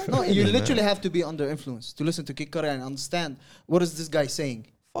really. No, you literally have to be under influence to listen to Kid Cudi and understand what is this guy saying.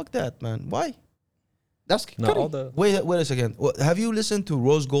 Fuck that, man. Why? That's Kid No, Cudi. all the Wait a second. Have you listened to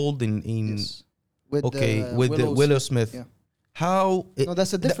Rose Gold in Yes. With with the Willow Smith? Yeah. How? No,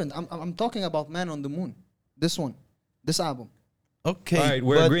 that's a different. I'm talking about Man on the Moon. This one, this album. Okay. All right,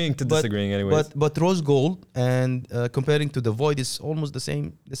 we're agreeing to disagreeing anyways. But Rose Gold and comparing to the Void is almost the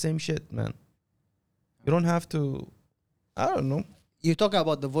same shit, man. You don't have to. I don't know. You're talking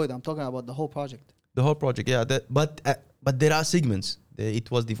about the Void. I'm talking about the whole project. The whole project, yeah. But there are segments. It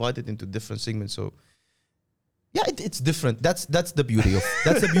was divided into different segments, so yeah, it's different. That's the beauty of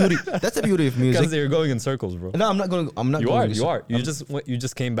that's the beauty of music. Because you're going in circles, bro. No, I'm not going. I'm not. You going are. to You are. I'm- You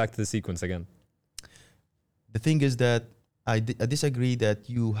just came back to the sequence again. The thing is that I disagree that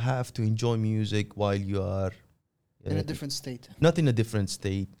you have to enjoy music while you are In a different state. not in a different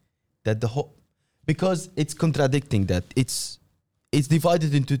state. That the whole because it's contradicting that it's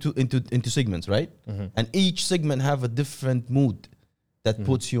divided into segments, right? And each segment have a different mood that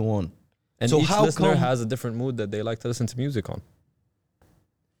puts you on. And so each how listener has a different mood that they like to listen to music on.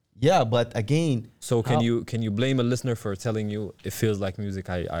 Yeah, but again, so can you blame a listener for telling you it feels like music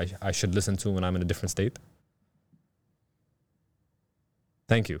I should listen to when I'm in a different state?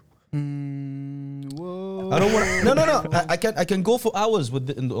 Thank you. Whoa. I don't want. No. I can go for hours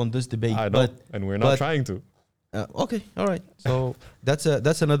on this debate. I know, and we're not trying to. Okay, all right. So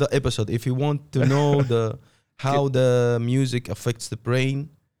that's another episode. If you want to know how the music affects the brain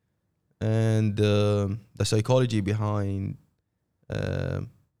and the psychology behind the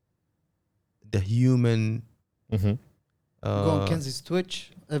human. Go on Kanzi's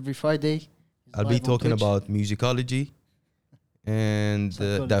Twitch every Friday. I'll be talking about musicology and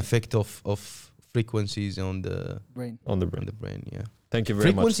the effect of frequencies on the brain. On the brain, yeah. Thank you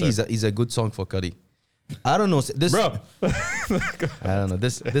very much. Frequency is a good song for Cudi. I don't know this, bro. I don't know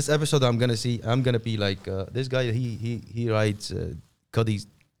this episode. I'm gonna be like this guy. He writes Cudi's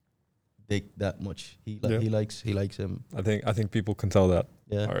dick that much. He likes him. I think people can tell that.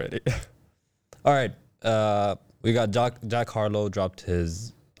 Yeah. Already. All right. We got Jack Harlow dropped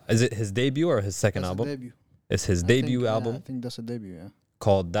his. Is it his debut or his second album? Debut. It's his debut album. I think that's a debut. Yeah.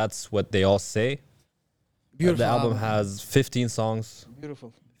 Called "That's What They All Say." Beautiful. The album has 15 songs.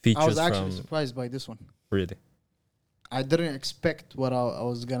 Beautiful. Features I was actually from surprised by this one. Really. I didn't expect what I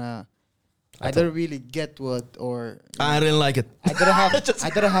was gonna. I didn't really get what or. I didn't like it. I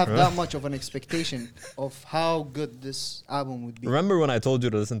didn't have that much of an expectation of how good this album would be. Remember when I told you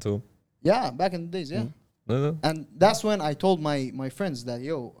to listen to him? Yeah, back in the days, yeah. No. And that's when I told my friends that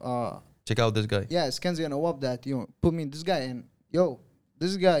check out this guy. Yeah, it's Kanzi and Awab that put me in this guy and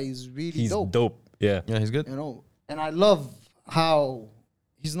this guy is really he's dope. Yeah, he's good. And I love how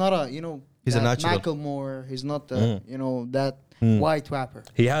he's not a he's a natural. Macklemore. He's not that white rapper.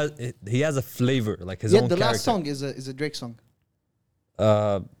 He has a flavor like his own the character. last song is a Drake song.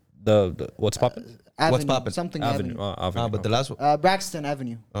 The What's Poppin'? What's Poppin'? Something Avenue. Avenue. But the last one. Braxton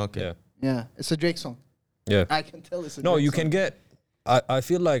Avenue. Okay. Yeah, it's a Drake song. Yeah. I can tell it's a No, Drake you song. can get. I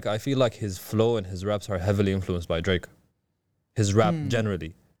feel like his flow and his raps are heavily influenced by Drake. His rap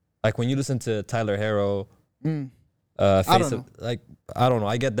generally, like when you listen to Tyler Herro, I don't know.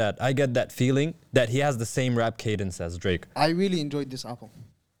 I get that feeling that he has the same rap cadence as Drake. I really enjoyed this album.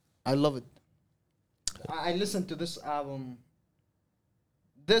 I love it. I listened to this album.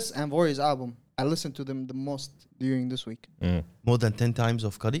 This and Vory's album. I listened to them the most during this week. More than 10 times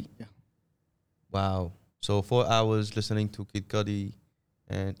of Cudi? Yeah. Wow. So 4 hours listening to Kid Cudi,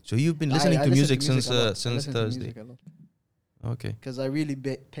 and so you've been listening to music since Thursday. Okay. Because I really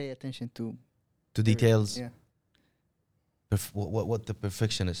pay attention to details. Yeah. What the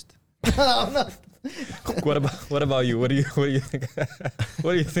perfectionist? I'm not. What about you? What do you think?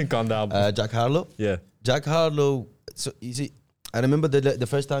 What do you think on the album? Jack Harlow. Yeah. Jack Harlow. So you see, I remember the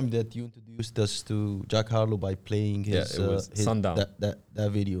first time that you introduced us to Jack Harlow by playing his, it was Sundown.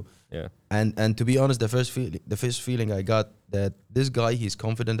 that video. Yeah. And to be honest, the first feeling I got that this guy, he's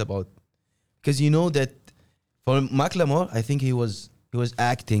confident about, because that for Macklemore, I think he was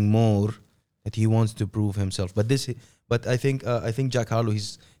acting more, that he wants to prove himself. But I think Jack Harlow,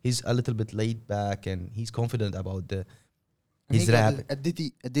 he's a little bit laid back and he's confident about his rap. A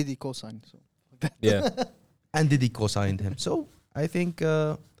Diddy co-sign. So. Yeah. And Diddy co-signed him. So I think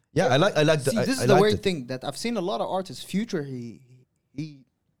I like See, this is the weird thing that I've seen a lot of artists. Future, he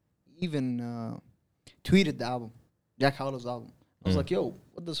even tweeted the album, Jack Harlow's album. I was like, yo,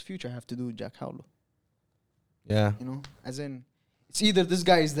 what does Future have to do with Jack Harlow? Yeah. As in, it's either this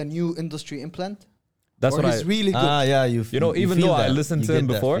guy is the new industry implant, That's or what he's really good. Yeah, even though I listened to him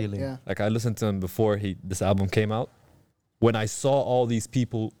before, Yeah. like I listened to him before this album came out. When I saw all these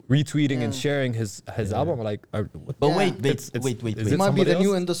people retweeting and sharing his album, I'm like, what? But Yeah. wait. Is It it might be somebody the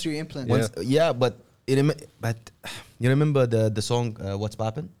new else? industry implant. Yeah. But you remember the song What's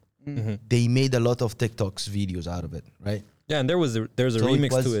Poppin'? Mm-hmm. They made a lot of TikToks videos out of it, right? Yeah, and there's a So it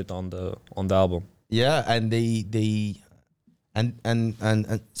remix was- to it on the album. Yeah, and they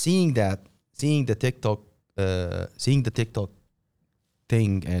seeing the TikTok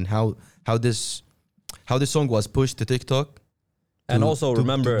thing and how this song was pushed to TikTok, And also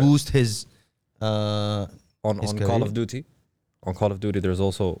remember to boost his on his Call career. of Duty. On Call of Duty, there's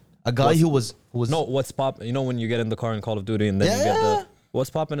also a guy who was What's Pop? You know when you get in the car in Call of Duty and then you get the What's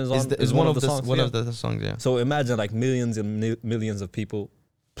Poppin' is one of the songs. One Yeah. of the songs, yeah. So imagine like millions and millions of people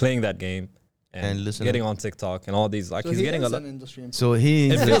playing that game, and listen. Getting on TikTok and all these, like, So he's he getting a is lot. an industry implant. So he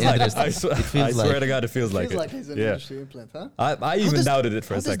It is feels like it. interesting. I swear to God, it feels like feels it. like he's an Yeah. industry implant, huh? I even doubted it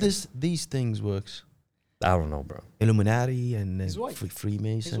for a second. These things works? I don't know, bro. Illuminati and He's white.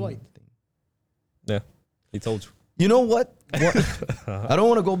 Freemason. He's white. Yeah, he told you. You know what? I don't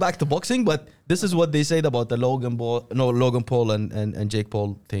want to go back to boxing, but this is what they said about the Logan Paul and Jake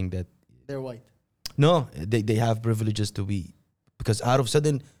Paul thing, that They're white. no, they have privileges to be, because out of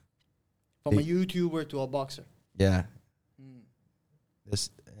sudden, From a YouTuber to a boxer. yeah, this,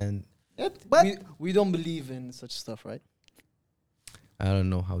 and But we don't believe in such stuff, right? I don't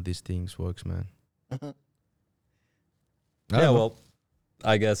know how these things works, man. I Yeah, don't know. well,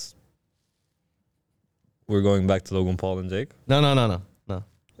 I guess we're going back to Logan Paul and Jake. No.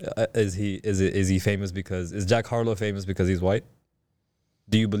 Is he famous because is Jack Harlow famous because he's white?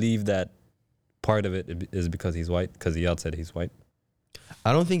 Do you believe that part of it is because he's white? Because he said he's white.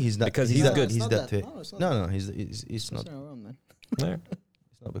 I don't think he's that, Because he's he's that good. He's It's that. not that. No, it's not No, that. he's not. It's not around, man. Yeah.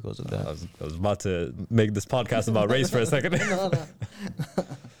 It's not because of I that. was about to make this podcast about race for a second. No.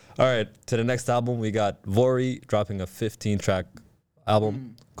 All right, to the next album, we got Vory dropping a 15-track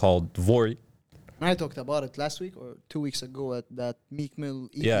album called Vory. I talked about it last week or 2 weeks ago at that Meek Mill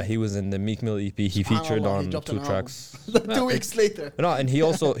EP. Yeah, he was in the Meek Mill EP. He featured Subhanallah, he on dropped 2 an tracks. 2 weeks later. No, and he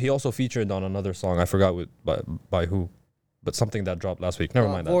also featured on another song. I forgot by who, but something that dropped last week. Never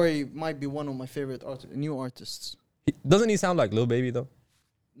mind that. Vory might be one of my favorite new artists. Doesn't he sound like Lil Baby though?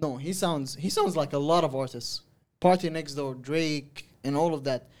 No, he sounds like a lot of artists. Party Next Door, Drake, and all of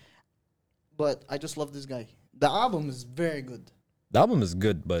that. But I just love this guy. The album is very good. The album is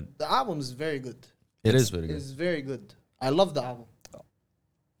good, but The album is very good. It is very good. It's very good. I love the album.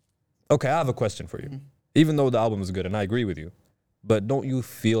 okay, I have a question for you. Even though the album is good, and I agree with you, but don't you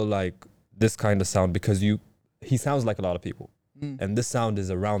feel like this kind of sound, because he sounds like a lot of people, and this sound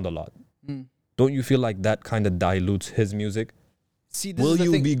is around a lot. Don't you feel like that kind of dilutes his music? See, this Will is the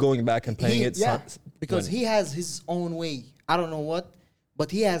you thing. be going back and playing it? Yeah, because when- he has his own way. I don't know what,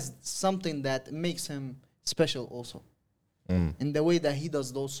 but he has something that makes him special also. In the way that he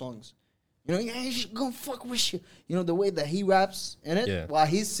does those songs. You know, yeah, he's gonna fuck with you. You know, the way that he raps in it Yeah. while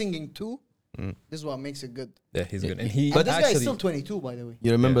he's singing too. This is what makes it good. Yeah, he's good, and But this guy is actually still 22, by the way.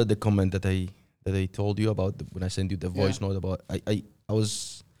 You remember the comment that I told you about when I sent you the voice note about I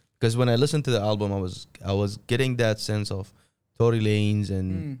was, because when I listened to the album I was getting that sense of Tory Lanez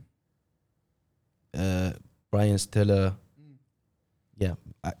and Brian Stiller. Yeah,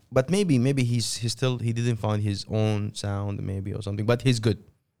 but maybe he didn't find his own sound maybe or something, but he's good.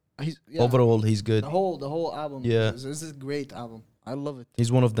 Overall he's good. The whole album. Yeah. This is a great album. I love it.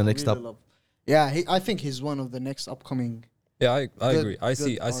 He's one of the I next really up. love- Yeah, I think he's one of the next upcoming. Yeah, I Good- agree. I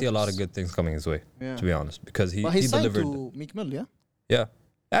see a lot of artists. good things coming his way. Yeah. To be honest, because he But he's signed delivered. to Meek Mill, yeah? Yeah,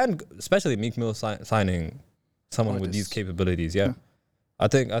 and especially Meek Mill signing someone with these Artists. capabilities. Yeah, I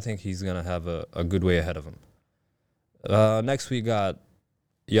think he's gonna have a good way ahead of him. Next we got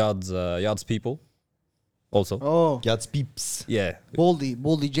Yard's People, also. Oh, God's peeps. Yeah,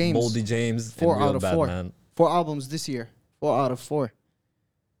 Boldy James. Boldy James. 4 and Real out of Bad 4. Man. 4 albums this year. 4 out of 4.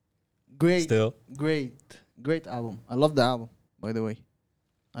 Great. Still, Great album. I love the album, by the way.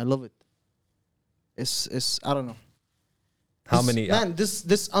 I love it. It's I don't know. how This- many? Man,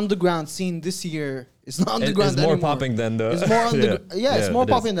 this underground scene this year is not underground It's more anymore. popping than the. It's more it's more it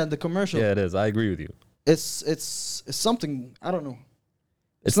is. popping than the commercial. Yeah, it is. I agree with you. It's something, I don't know.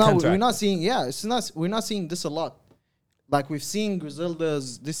 It's not 10 we're track. not seeing we're not seeing this a lot. Like we've seen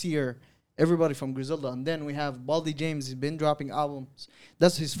Griselda's this year, everybody from Griselda, and then we have Boldy James. He's been dropping albums.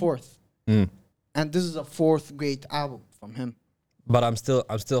 That's his 4th, and this is a 4th great album from him. But I'm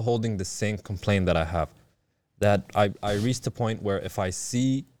still holding the same complaint that I have, that I reached a point where if I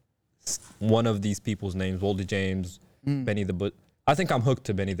see one of these people's names, Boldy James, Benny the Butcher, I think I'm hooked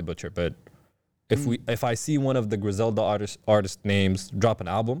to Benny the Butcher. But if I see one of the Griselda artist names drop an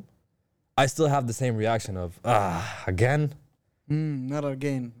album, I still have the same reaction of again. Not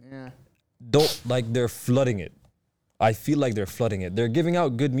again. Yeah. They're flooding it. I feel like they're flooding it. They're giving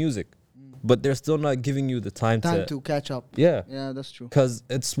out good music, but they're still not giving you the time To catch up. Yeah. Yeah, that's true. Because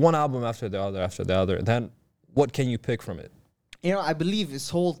it's one album after the other. Then what can you pick from it? You know, I believe this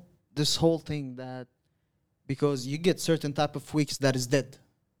whole thing that because you get certain type of weeks that is dead,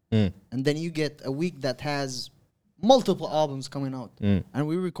 and then you get a week that has multiple albums coming out, and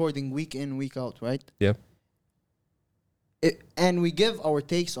we're recording week in, week out, right? Yeah. And we give our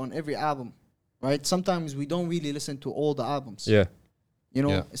takes on every album, right? Sometimes we don't really listen to all the albums. Yeah. You know,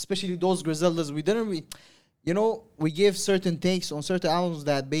 Yeah. especially those Griseldas, we didn't really, we give certain takes on certain albums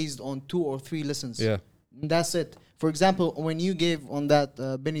that based on 2 or 3 listens. Yeah. And that's it. For example, when you gave on that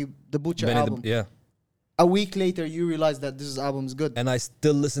Benny the Butcher Benny album, yeah. a week later you realized that this album is good. And I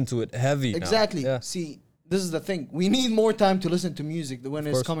still listen to it heavy. Exactly. Now. Yeah. See, this is the thing. We need more time to listen to music when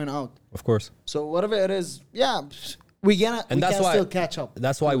it's coming out. Of course. So whatever it is, we can still catch up.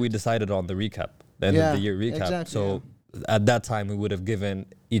 That's why we decided on the recap, the end of the year recap. Exactly, so at that time, we would have given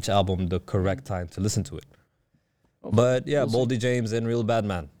each album the correct time to listen to it. Okay. But yeah, Boldy James and Real Bad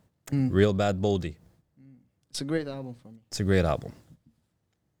Man. Real Bad Boldy. It's a great album for me. It's a great album.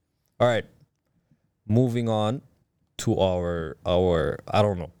 All right. Moving on to our I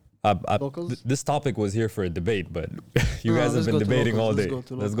don't know. This topic was here for a debate, but you guys have been debating all day.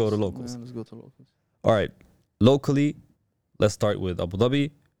 Let's go to locals. Yeah, let's go to locals. All right. Locally, let's start with Abu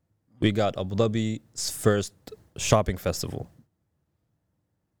Dhabi. We got Abu Dhabi's first shopping festival.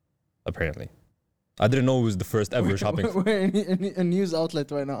 Apparently. I didn't know it was the first ever shopping festival. We're a news outlet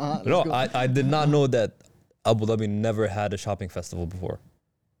right now. No, I did not know that Abu Dhabi never had a shopping festival before.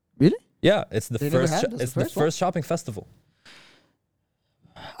 Really? Yeah, it's the It's the first shopping festival.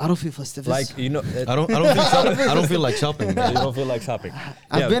 I don't feel festive. Like, you know, I don't feel like shopping. you don't feel like shopping.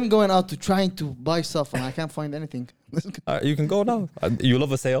 I've been going out to trying to buy stuff and I can't find anything. You can go now. You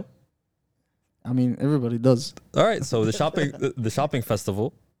love a sale? I mean, everybody does. All right, so the shopping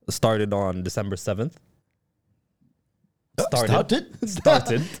festival started on December 7th. Started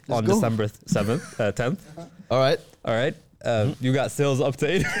on December 7th, 10th. All right. You got sales up to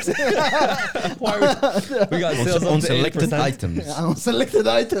 8%. We got sales on up to selected 8%. items. On selected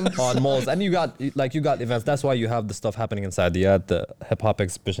items. On malls. And you got events. That's why you have the stuff happening inside. You had the hip hop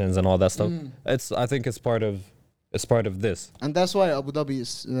exhibitions and all that stuff. I think it's part of this. And that's why Abu Dhabi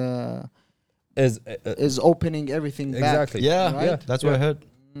is opening everything back. Exactly. Yeah, right? yeah. That's what I heard.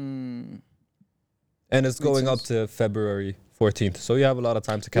 And it's going up to February 14th. So you have a lot of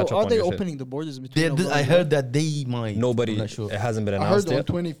time to catch up on Are they your opening the borders between Abu Dhabi I heard that they might. Nobody, I'm not sure. it hasn't been I announced heard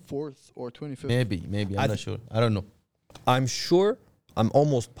on yet. 24th or 25th. Maybe. I'm not sure. I don't know. I'm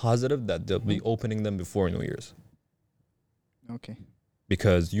almost positive that they'll be opening them before New Year's. Okay.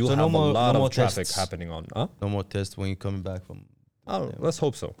 Because you'll So have no a lot more of traffic tests. happening on. No more tests when you're coming back from. I don't know. Let's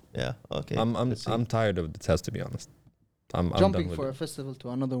hope so. Yeah. Okay. I'm tired of the test, to be honest. I'm Jumping done with for it. a festival to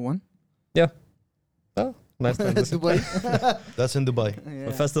another one. Yeah. Oh, nice transition. Dubai. That's in Dubai. Yeah.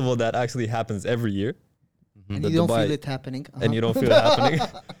 A festival that actually happens every year. And The you don't Dubai- feel it happening. And you don't feel it happening.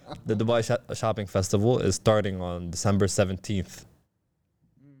 The Dubai Shopping Festival is starting on December 17th,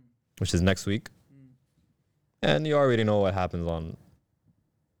 which is next week. And you already know what happens on.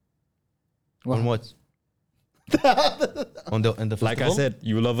 On what? on the festival? Like I said,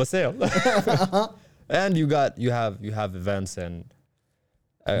 you love a sale. And you have events and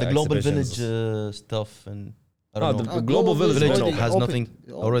the Global exhibitions. Village stuff and I don't know. The Global Village has opened. nothing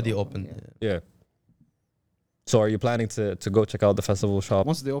already open. Yeah. Yeah. So are you planning to go check out the festival shop?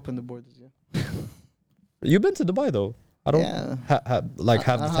 Once they open the borders, yeah. You've been to Dubai though. I don't Yeah. have I the don't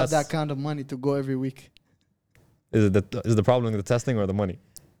have tests. that kind of money to go every week. Is the problem the testing or the money?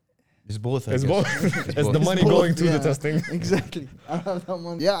 It's both. I It's guess. both. It's both. the money both, going to yeah. the testing. Exactly. I don't have that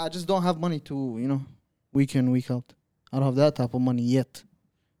money. Yeah, I just don't have money to, week in, week out. I don't have that type of money yet.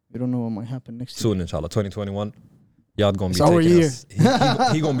 We don't know what might happen next year. Soon, inshallah, 2021. Y'all gonna It's be our taking year.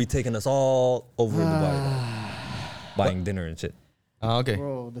 us. He gonna be taking us all over Dubai, buying dinner and shit. Okay.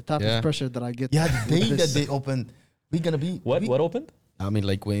 Bro, the type Yeah. of pressure that I get. Yeah, the day with that this. they opened, we're gonna be What opened? I mean,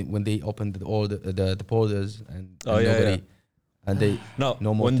 like when they opened all the borders and Oh, yeah, nobody, and they No,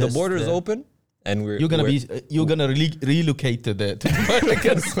 No more when the tests borders there. open and you're gonna relocate to the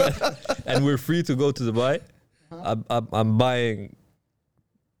Dubai. and we're free to go to Dubai. I'm buying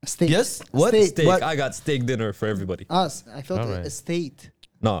Steak. Yes. What? steak. What? I got steak dinner for everybody. Us. I thought Alright. a state.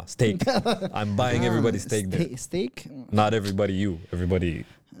 No, steak. I'm buying everybody steak dinner. Steak? Not everybody you. Everybody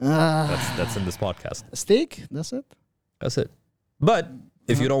that's in this podcast. Steak? That's it? That's it. But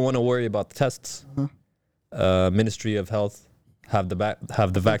if you don't want to worry about the tests, Ministry of Health have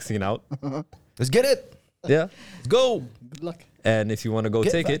the vaccine out. Let's get it. Yeah. Let's go. Good luck. And if you want to go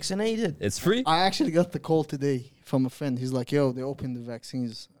Get take vaccinated. it's free. I actually got the call today from a friend. He's like, "Yo, they opened the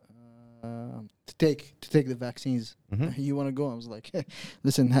vaccines to take the vaccines. You want to go?" I was like,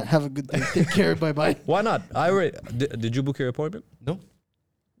 "Listen, have a good day. Take care. Bye bye." Why not? I already did you book your appointment? No.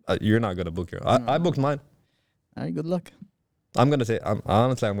 You're not gonna book your. I booked mine. All right, good luck. I'm gonna take.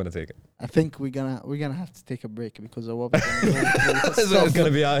 Honestly, I'm gonna take it. I think we're gonna have to take a break because Awab is gonna So it's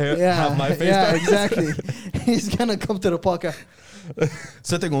gonna be out here. Have my face. yeah, down. exactly. He's gonna come to the podcast.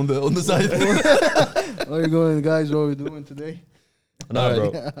 Sitting on the side. Where are you going, guys? What are we doing today? No,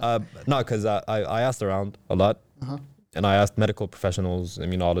 Alright. bro. No, because I asked around a lot, and I asked medical professionals,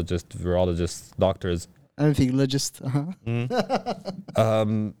 immunologists, virologists, doctors, Anything legist.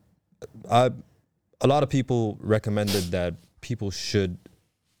 A lot of people recommended that people should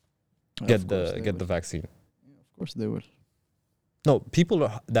get the vaccine. Of course they will. No, people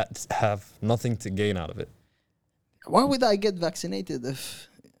that have nothing to gain out of it. Why would I get vaccinated if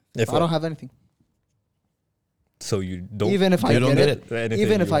I don't have anything? So you don't. Even if I get it.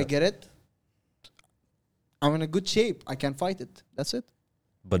 Even if I have. get it, I'm in a good shape. I can fight it. That's it.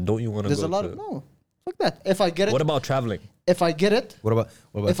 But don't you want to? There's a lot of no. Fuck that. If I get it. What about traveling? If I get it. What about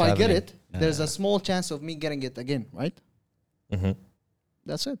if I get it, Yeah. there's a small chance of me getting it again, right? Mm-hmm.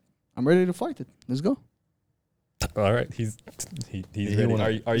 That's it. I'm ready to fight it. Let's go. All right, he's ready.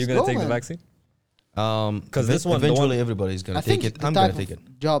 Are you gonna take the vaccine? Because this one, eventually everybody's gonna take it. I'm gonna take it.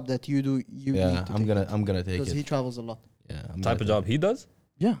 Job that you do, you Yeah, need to I'm take gonna take because it. he travels a lot. Yeah, Type of job he does?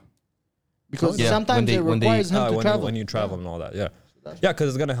 Yeah, because Yeah, sometimes it requires him to travel. when you travel and all that. Yeah, because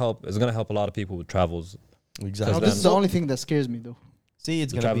it's gonna help. It's gonna help a lot of people with travels. Exactly. Now, this is the only thing that scares me, though. See,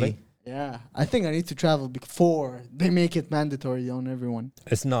 it's The gonna traveling? be. Yeah, I think I need to travel before they make it mandatory on everyone.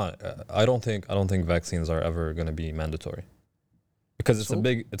 It's not. I don't think vaccines are ever gonna be mandatory because it's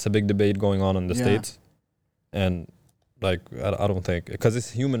a big debate going on in the States, and like I don't think because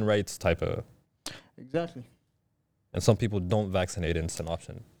it's human rights type of. Exactly. And some people don't vaccinate, and it's an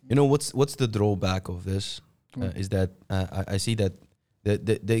option. You know what's the drawback of this is that I see that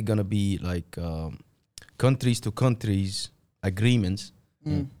they're gonna be like countries to countries agreements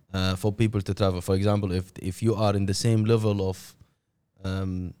for people to travel. For example, if you are in the same level of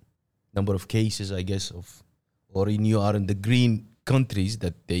number of cases, I guess, or you are in the green countries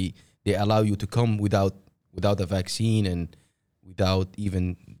that they allow you to come without a vaccine and without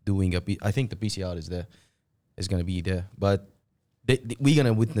even doing I think the PCR is gonna be there, but we're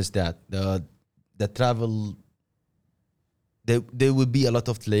gonna witness that the travel. There will be a lot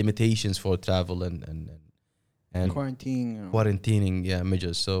of limitations for travel and quarantining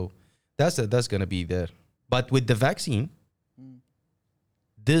measures. So that's gonna be there. But with the vaccine,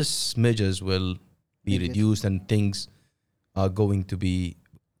 these measures will be reduced and things are going to be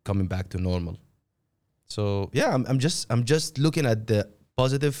coming back to normal. So yeah, I'm just looking at the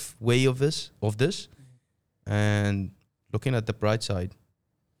positive way of this and looking at the bright side.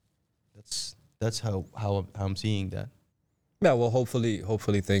 That's how I'm seeing that. Yeah, well,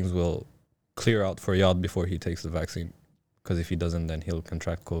 hopefully things will clear out for Yad before he takes the vaccine. Because if he doesn't, then he'll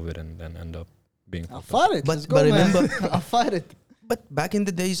contract COVID and then end up being. I'll fight it. But remember, I'll fight it. But back in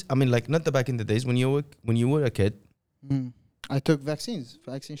the days, I mean, like not the back in the days when you were a kid, I took vaccine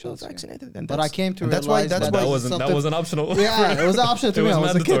shots. Vaccinated, and but I came to that's why realize that wasn't optional. Yeah, it was an option to It me. was I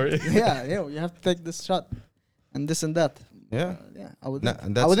was mandatory. a kid. Yeah, you have to take this shot, and this and that. Yeah, I wouldn't.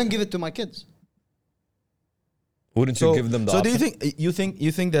 and I wouldn't give it to my kids. Wouldn't you give them the So option? do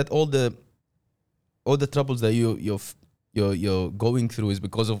you think that all the troubles that you're going through is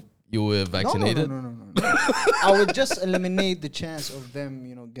because of you were vaccinated? No. I would just eliminate the chance of them,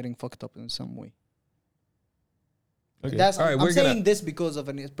 getting fucked up in some way. Okay. That's All right, I'm saying this because of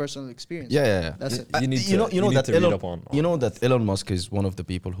a personal experience. Yeah. That's it. You need to read up on. You know that Elon Musk is one of the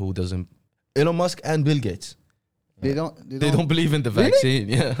people who doesn't. Elon Musk and Bill Gates. They don't believe in the vaccine.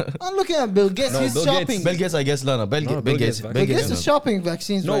 Yeah. I'm looking at Bill Gates. He's Bill shopping. Gates- Bill Gates, I guess, Lana. Bill Gates. Bill Gates is shopping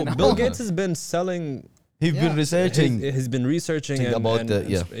vaccines No, right now. Bill Gates has been selling. He's been researching. He's been researching Think about He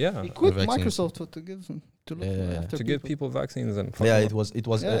quit the vaccines. Microsoft to give them to look after to give people vaccines and. Yeah, it was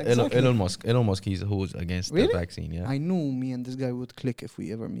exactly. Elon Musk. Elon Musk, he's who's against Really? the vaccine. Yeah, I knew me and this guy would click if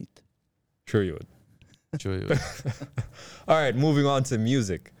we ever meet. Sure, you would. sure. All right, moving on to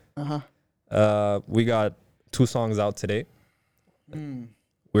music. We got 2 songs out today.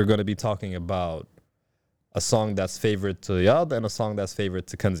 We're going to be talking about a song that's favorite to Yad and a song that's favorite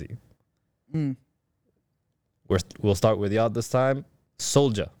to Kanzi. We'll start with Yad this time.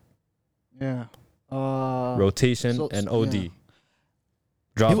 Soulja, Yeah. Rotation, and OD. yeah.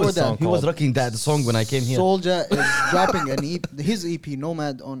 Drop a song He was called rocking that song when I came here. Soulja is dropping his EP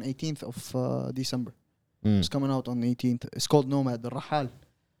Nomad on 18th of December. It's coming out on the 18th. It's called Nomad, the Rahal.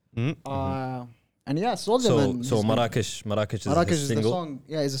 And yeah, Soulja man. So Marrakesh is Marrakesh his is single. the song.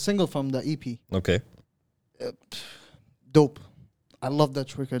 Yeah, it's a single from the EP. Okay. Dope. I love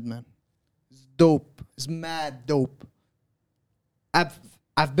that record, man. It's dope. It's mad dope.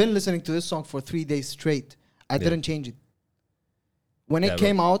 I've been listening to this song for 3 days straight. I didn't change it. When it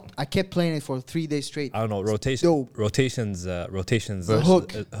came out, I kept playing it for 3 days straight. I don't know. Rotations. The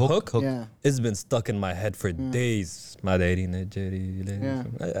hook. Hook. Yeah. It's been stuck in my head for days. Nadine Jeed.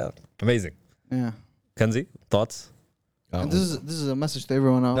 Yeah. Amazing. Yeah. Kanzi, thoughts? And this is a message to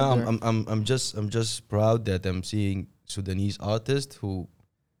everyone out there. I'm just proud that I'm seeing Sudanese artists who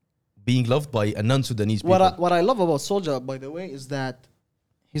being loved by a non-Sudanese people. What I love about Soulja, by the way, is that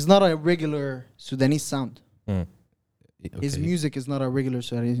he's not a regular Sudanese sound. His music is not a regular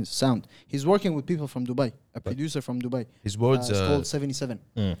Sudanese sound. He's working with people from Dubai, a producer from Dubai. His words it's called 77.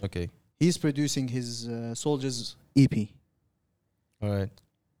 Okay. He's producing his Soulja's EP. All right.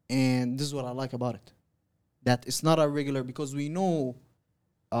 And this is what I like about it. That it's not a regular, because we know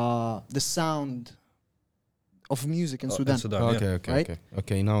the sound of music in Sudan.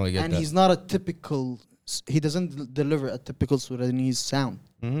 Okay, now I get and that. he's not a typical, he doesn't deliver a typical Sudanese sound.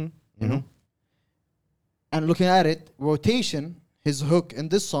 You know? And looking at it, rotation, his hook in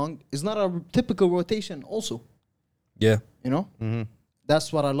this song is not a typical rotation also. Yeah. You know?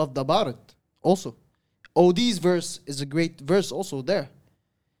 That's what I loved about it also. OD's verse is a great verse also there.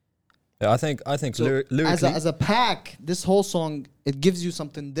 Yeah, I think so lyrically, as a pack, this whole song, it gives you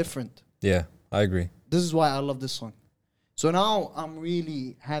something different. Yeah, I agree. This is why I love this song. So now I'm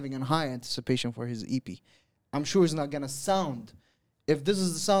really having a high anticipation for his EP. I'm sure it's not gonna sound, if this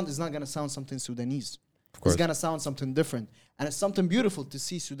is the sound, it's not gonna sound something Sudanese. Of course. It's gonna sound something different. And it's something beautiful to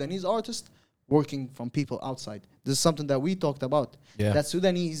see Sudanese artists working from people outside. This is something that we talked about. Yeah. That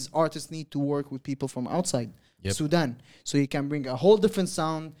Sudanese artists need to work with people from outside Sudan. So you can bring a whole different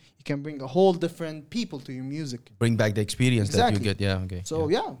sound. You can bring a whole different people to your music. Bring back the experience that you get. Yeah, okay. So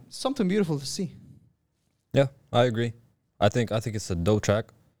yeah, something beautiful to see. Yeah, I agree. I think it's a dope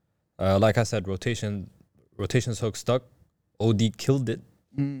track. Like I said, rotation's hook stuck. OD killed it.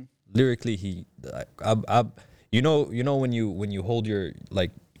 Lyrically, you know when you hold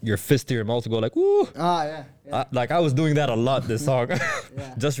your fist to your mouth to go like woo. Yeah. I was doing that a lot this song,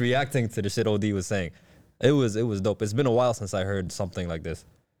 just reacting to the shit OD was saying. It was dope. It's been a while since I heard something like this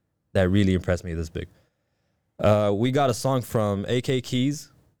that really impressed me this big. We got a song from AKA Keyzz,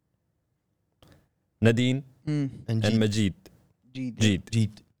 Nadine, and Jeed.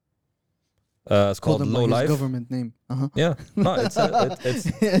 Jeed. It's called Low Life. Government name. Yeah, no, it's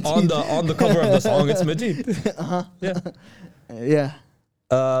on the cover of the song. It's Majid. Yeah.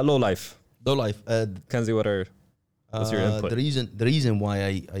 Low Life. Low Life. Kanzi, what's your input? The reason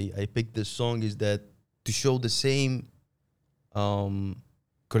why I picked this song is that to show the same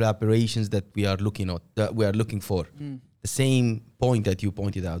collaborations that we are looking for. The same point that you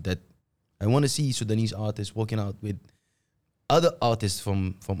pointed out, that I want to see Sudanese artists working out with other artists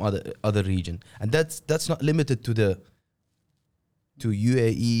from other region, and that's not limited to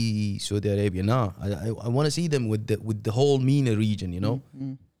UAE, Saudi Arabia. No, I want to see them with the whole MENA region. You know,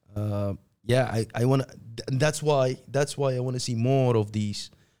 I want. That's why I want to see more of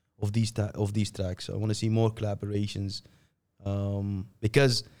these tracks. I want to see more collaborations,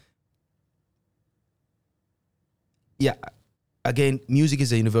 because again, music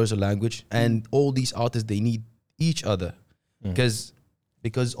is a universal language, and all these artists, they need each other.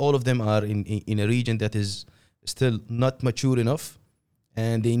 Because all of them are in a region that is still not mature enough,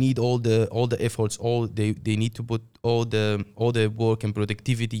 and they need all the efforts, they need to put all the work and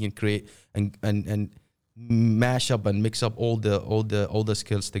productivity and create and mash up and mix up all the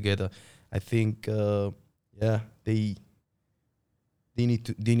skills together. I think they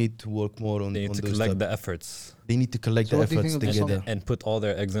need to work more on. They need to collect the efforts. They need to collect the efforts together and put all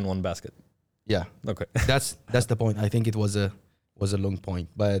their eggs in one basket. Yeah. Okay. That's the point. I think it was a long point,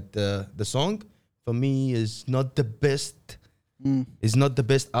 but the song for me is not the best. It's not the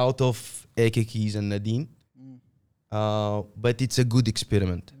best out of AKA Keyzz and Nadine, but it's a good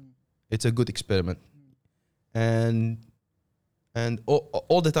experiment. It's a good experiment, and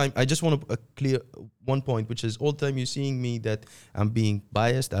all the time I just want to clear one point, which is all the time you're seeing me that I'm being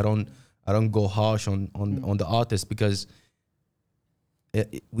biased. I don't go harsh on the artist, because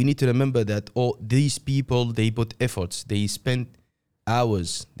we need to remember that all these people, they put efforts, they spend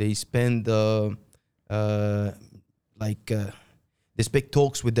hours, they spend they spec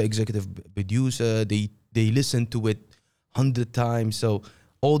talks with the executive producer, they listen to it 100 times. So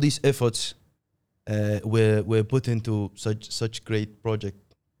all these efforts were put into such great project.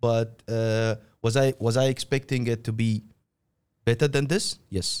 But was I expecting it to be better than this?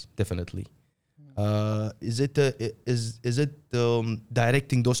 Yes, definitely. Is it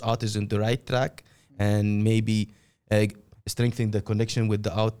directing those artists in the right track, and maybe strengthening the connection with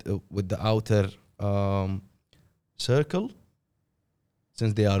the outer circle,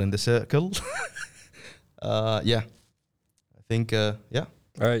 since they are in the circle? I think All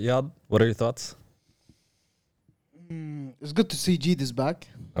right, Yad, what are your thoughts? It's good to see Jeed is back.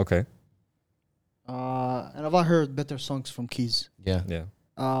 Okay. And have I heard better songs from Keyzz? Yeah.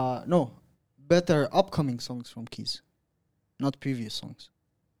 No, better upcoming songs from Keyzz, not previous songs.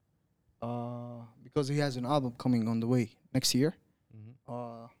 Because he has an album coming on the way next year.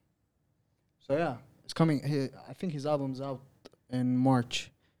 So yeah, it's coming. I think his album's out in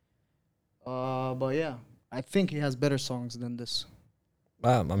March. But yeah, I think he has better songs than this.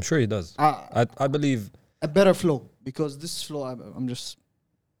 I'm sure he does. I believe a better flow, because this flow,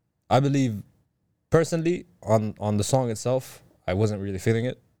 I believe personally on the song itself, I wasn't really feeling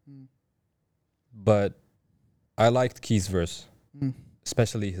it. But I liked Keyz' verse,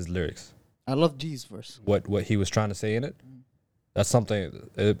 especially his lyrics. I love G's verse. What he was trying to say in it, that's something.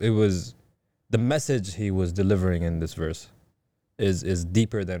 It was the message he was delivering in this verse is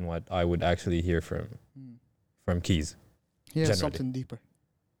deeper than what I would actually hear from Keyz. He has generally. something deeper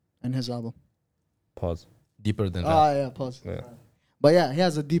in his album. Pause. Deeper than that. Yeah, pause. Yeah. But yeah, he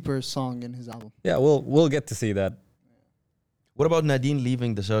has a deeper song in his album. Yeah, we'll get to see that. What about Nadine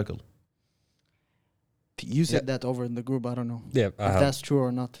leaving the circle? You said that over in the group. I don't know Yeah, if that's true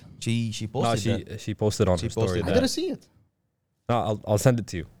or not. She posted that. she posted on her story. I That, didn't see it. no, I'll send it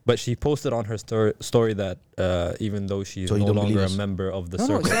to you. But she posted on her story that even though she's So you no don't longer believe a us? member of the No,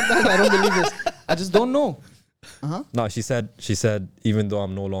 circle. it's not that. I don't believe this. I just don't know. No, she said even though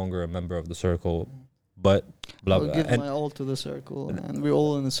I'm no longer a member of the circle, but blah I'll blah. give And my all to the circle, and we're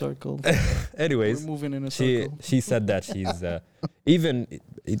all in a circle. anyways, We're moving in a circle. she said that she's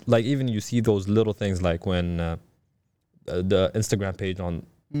even you see those little things like when the Instagram page on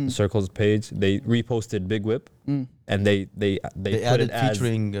Circle's page, they reposted Big Whip and they put added it as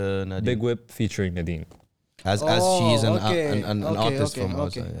featuring Nadine. Big Whip featuring Nadine. As she's an okay. artist Okay, from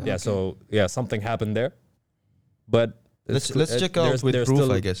us. okay. Yeah, so yeah, something happened there. But Let's check out with they're proof,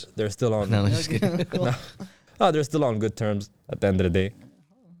 still, I guess. They're still on. No, I'm just kidding. They're still on good terms at the end of the day.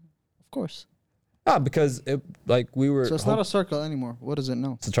 Of course. Because we were. So it's not a circle anymore. What is it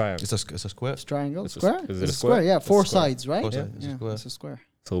now? It's a triangle. It's a square. It's triangle. It's a- Square. is it It's a square? Yeah, It's a four square. sides, right? Four Yeah, sides. It's a square. it's a square.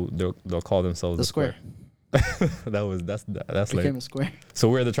 So they'll call themselves The square. That's Became like. a square. So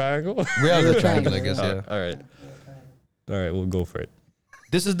we're the triangle. We are the the triangle, I triangle, guess. Yeah. All right, we'll go for it.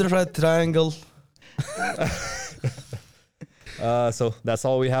 This is the red triangle. So that's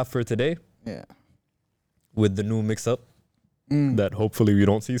all we have for today Yeah. with the new mix-up that hopefully we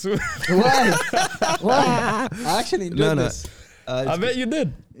don't see soon. Why? Why? I actually enjoyed No. this. I bet you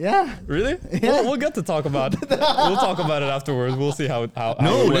did. Yeah. Really? Yeah. We'll get to talk about it. We'll talk about it afterwards. We'll see how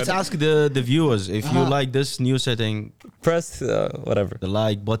No, it let's went. ask the viewers if you like this new setting. Press whatever. The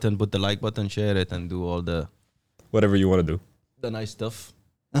like button, put the like button, share it, and do all the Whatever you want to do. nice stuff.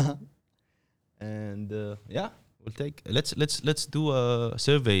 And yeah, we'll take. Let's do a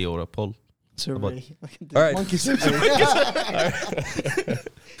survey or a poll. Survey. All right. Monkey survey.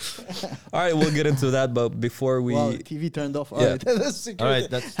 All right, we'll get into that. But before we, Wow, TV turned off. All Yeah. right. That's security. All right,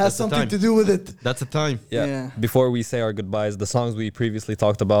 that's Has the something time. to do with it. That's the time. Yeah. before we say our goodbyes, the songs we previously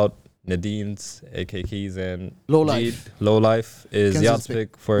talked about, Nadine's, AKA Keyzz, and Low Jeed, Life. Low Life is Kanzi's Yad's pick.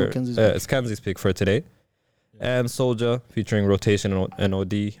 pick for. No, Kanzi's pick. It's Kanzi's pick for today, and Soulja featuring Rotation and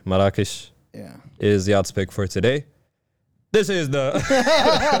OD Marrakesh Yeah. is Yad's pick for today. This is the.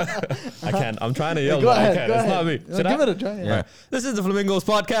 I can't. I'm trying to yell, Go but I ahead. can't. Go It's ahead. not me. No, Should give I? it a try. Yeah. Alright. This is the Flamingos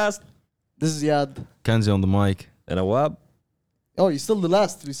podcast, This is Yad. Kanzi on the mic. and Awab. Oh, you're still the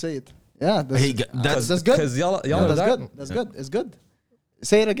last. We say it. Yeah. That's, Hey, that's that's good. Because y'all No, are that's that. good. That's good. It's good.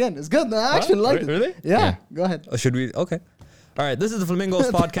 Say it again. It's good. No, I actually liked it. Really? Yeah. Yeah. Go ahead. Should we? Okay. All right. This is the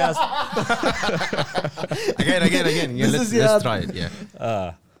Flamingos podcast. again. Yeah, This is let's Yad. try it.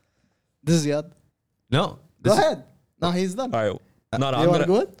 Yeah. This is Yad. No. Go ahead. No, he's done. All right. No, You I'm want to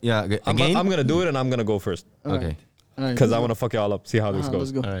gonna. go it? Yeah. Again. I'm gonna do it, and I'm gonna go first All right. Okay. All right. because I want to fuck y'all up. See how this Let's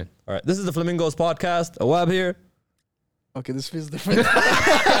goes. go. All right. All right. This is the Flamingos podcast. Awab here. Okay, this feels different.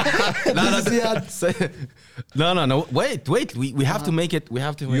 No, This is Yad. No. Wait. We have to make it. We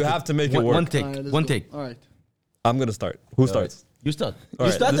have to. You have to make it one, work. One take. All right, let's One go. take. All right. I'm gonna start. Who starts? You start. All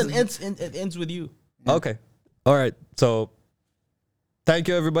You right, start this and it ends with you. Okay. All right. So, thank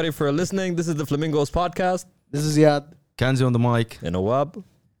you everybody for listening. This is the Flamingos podcast. This is Yad. Kanzi on the mic. And Awab.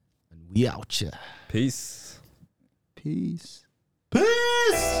 And we out here. Peace. Peace.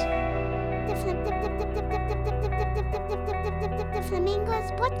 The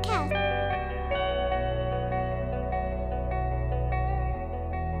Flamingos podcast.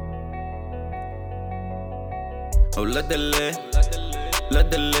 أولاد الليل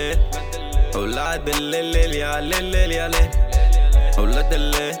ولاد الليل أولاد الليل يا ليل يا ليل أولاد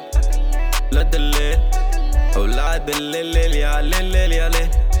الليل ولاد الليل أولاد الليل يا ليل يا ليل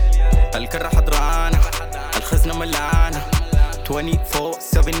الكرة حضرانة الخزنة ملعانة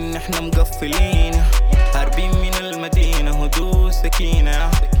 24/7 نحنا مقفلين هاربين من المدينة هدوء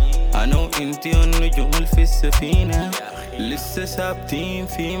سكينة أنا وإنتي والنجوم في السفينة لسه ثابتين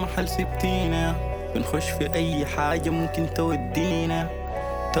في محل سبتينا بنخش في أي حاجة ممكن تودينا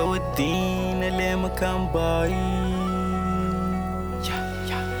تودينا لمكان بعيد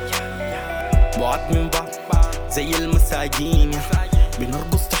بعد من بعض زي المساجين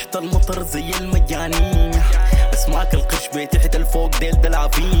بنرقص تحت المطر زي المجانين اسماك القش بيتي تحت الفوق ديل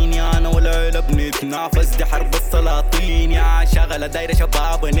دلعفين يا انا والعيلة بنتنافس دي حرب السلاطين يا شغلة دايرة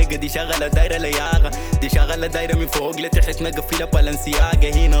شباب نقا دي شغلة دايرة لياغة دي شغلة دايرة من فوق لتحت نقفلها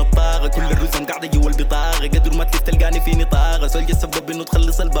بالانسياغة هنا الطاقة كل الرزم قاعدة جوا البطاقة قدر ما تلف تلقاني في نطاقة سولج السبب انه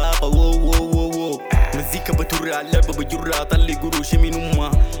تخلص الباقة وو مزيكا بتر على اللعبة بجرة اطلي قروشي من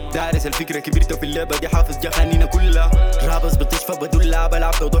امها دارس الفكرة كبرت في اللعبة دي حافظ جخانينا كلها رابس بتشفى بدلها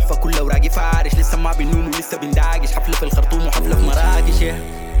بلعب بضحفة كلها وراقي فارش لسه ما بنون ولسه بنداقش حفلة في الخرطوم وحفلة في مراكش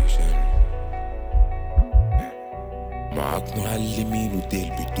معاك معلمين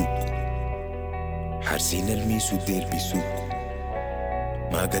وديل بيدوكوا حارسين الميس وديل بيسوكوا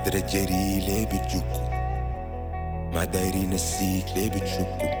ما قادر الجري ليه بتجوكوا ما دايرين السيك ليه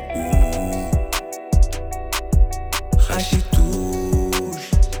بتشكوا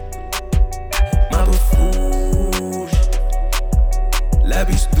خاشتوش ما بفوش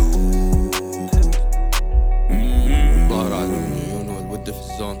لابس دوكو ظهر على المليون والود في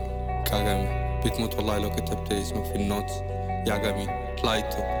الزون كاغامي بتموت والله لو كتبت اسمك في النوتس يا قامي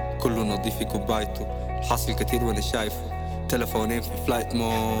طلعته كله نظيف في كوبايته الحاصل كتير وانا شايفه تلفونين في فلايت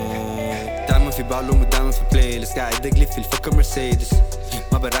مود دايما في بالوم ودايما في بلاي ليست قاعد اقلب في الفكر مرسيدس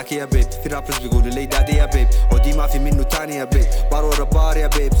ما براكي يا بيب في رابرز بيقولوا لي دادي يا بيب ودي ما في منه تاني يا بيب بار ورا بار يا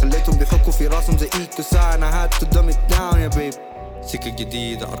بيب خليتهم بيحكوا في راسهم زي ايكو سانا هات تو دم ات داون يا بيب سكة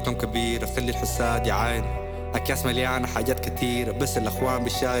جديدة ارقام كبيرة خلي الحساد يا عين أكياس مليانة حاجات كتيرة بس الأخوان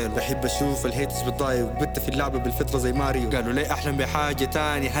بالشاير بحب أشوف الهيتس بتضايق وبت في اللعبة بالفطرة زي ماريو قالوا لي أحلم بحاجة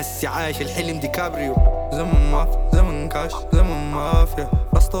تاني هسي عايش الحلم ديكابريو زمن مافيا زمن كاش زمن مافيا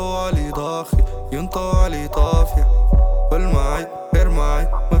راس طوالي ضاخي عيون طوالي طافية والمعي غير معي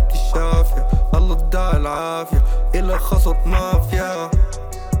ما بتشافية الله ادى العافية إلا خسر مافيا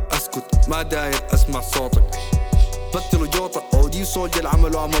أسكت ما داير أسمع صوتك بطلوا جوطة أودي وسولج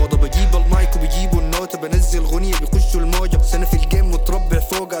العمل وعموضة بجيب المايك وبجيبوا النوتة بنزل غنية بيخشوا الموجة سنة في الجيم متربع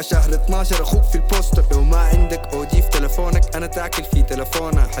فوقها شهر 12 أخوك في البوستر لو ما عندك أودي في تلفونك أنا تاكل في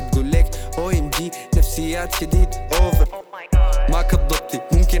تلفونها حتقول لك OMG نفسيات شديد أوفر ما كضبطي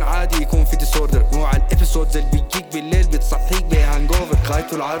ممكن عادي يكون في ديسوردر نوع الابيسودز اللي بيجيك بالليل بتصحيك بهانج اوفر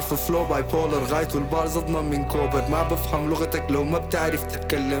غايته العارف فلو باي بولر غايته البارز اضمن من كوبر ما بفهم لغتك لو ما بتعرف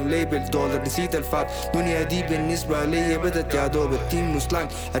تتكلم ليه بالدولار نسيت الفات دنيا دي بالنسبة لي بدت يا دوب التيم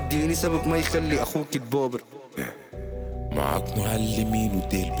نسلانج اديني سبب ما يخلي اخوك يتبوبر معاك معلمين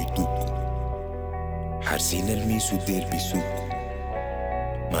وديل بيدوكوا حارسين الميس وديل بيسوكوا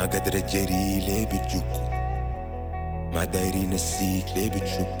ما قادر الجري ليه بتجوكوا ما دايرين السيك ليه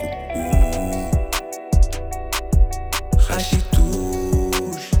بتشكوا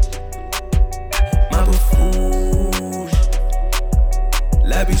خاشتوش ما بفوش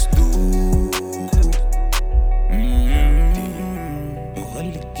لابس دوكو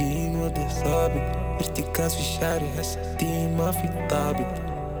مغلقين وضع ثابت ارتكاز في الشارع هالسدين ما في طابق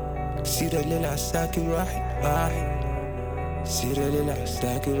سيرة للعساكر واحد واحد سيرة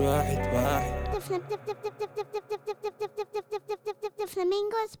للعساكر واحد واحد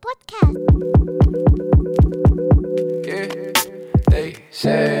Flamingos Podcast. Yeah, they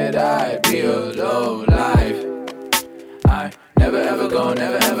said I'd be a low life. I never ever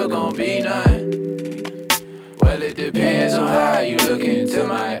gonna be none. Well, it depends on how you look into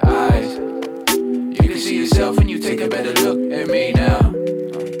my eyes. You can see yourself when you take a better look at me now.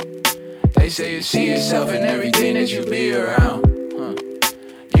 They say you see yourself in everything that you be around.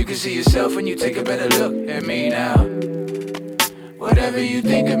 You can see yourself when you take a better look at me now. Whatever you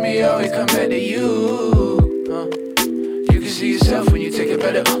think of me always come back to you. You can see yourself when you take a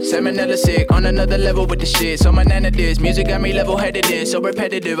better Salmonella sick, on another level with the shit. So my nana diss, music got me level-headed in. So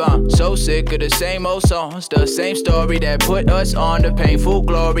repetitive, I'm so sick of the same old songs. The same story that put us on the painful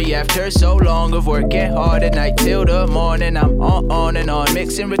glory. After so long of working hard at night till the morning, I'm on and on,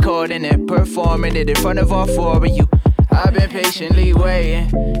 mixing, recording and performing it in front of all four of you. I've been patiently waiting,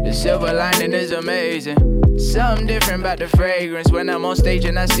 the silver lining is amazing. Something different about the fragrance when I'm on stage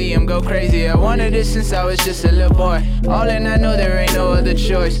and I see him go crazy. I wanted this since I was just a little boy. All in I know there ain't no other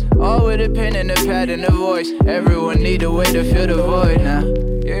choice. All with a pen and a pad and a voice. Everyone need a way to fill the void now.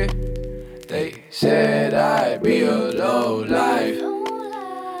 Yeah, they said I'd be a low life.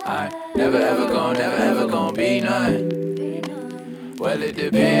 I never ever gonna be none. Well, it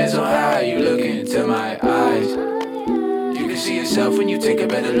depends on how you look into my eyes. You can see yourself when you take a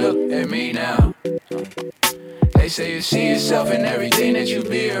better look at me now. They say you see yourself in everything that you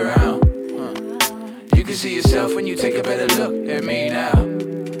be around. You can see yourself when you take a better look at me now.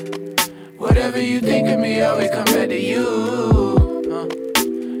 Whatever you think of me, always come back to you.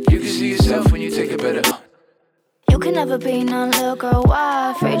 You can see yourself when you take a better. You can never be none, little girl,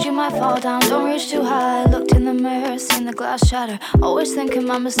 why? Afraid you might fall down, don't reach too high. Looked in the mirror, seen the glass shatter. Always thinking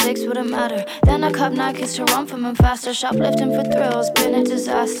my mistakes wouldn't matter. Then I cop Nikes to run from him faster. Shoplifting for thrills, been a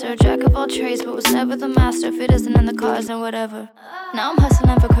disaster. Jack of all trades, but was never the master. If it isn't in the cars, then whatever. Now I'm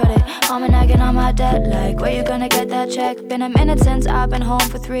hustling for credit, I'm nagging on my debt. Like, where you gonna get that check? Been a minute since I've been home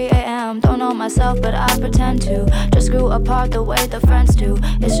for 3 a.m. Don't know myself, but I pretend to. Just grew apart the way the friends do.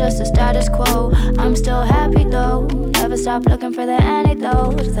 It's just a status quo, I'm still happy though. Never stop looking for the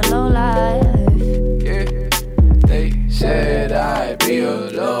antidote to the low life. Yeah, they said I'd be a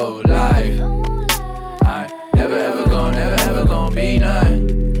low life. I never ever gonna be none.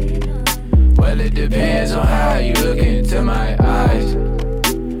 Well, it depends on how you look into my eyes.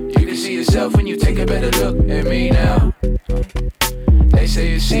 You can see yourself when you take a better look at me now. They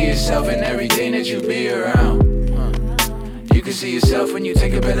say you see yourself in everything that you be around. You can see yourself when you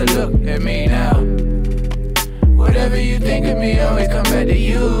take a better look at me now. Whatever you think of me, always come back to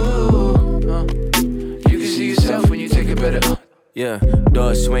you. You can see yourself when you take a better. Yeah,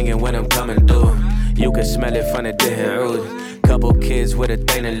 doors swinging when I'm coming through. You can smell it from the different route. Couple kids with a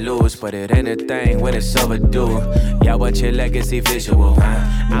thing to lose, but it ain't a thing when it's overdue. Y'all want your legacy visual,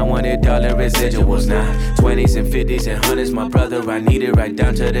 huh? I want it all in residuals now. 20s and 50s and 100s, my brother, I need it right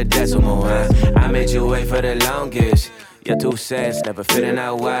down to the decimal, huh? I made you wait for the longest. Your 2 cents never fit in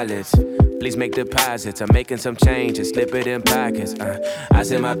our wallets. Please make deposits. I'm making some change and slip it in pockets. I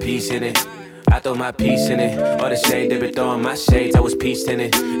said my piece in it. I throw my piece in it. All the shade they been throwing my shades, I was pieced in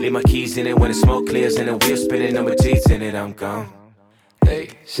it. Leave my keys in it when the smoke clears and the wheel spinning. Number G's in it, I'm gone.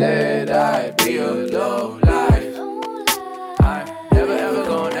 They said I'd be a low life. I never ever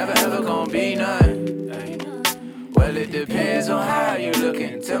gonna be none. Well, it depends on how you look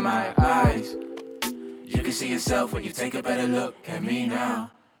into my eyes. You can see yourself when you take a better look at me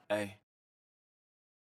now. Hey.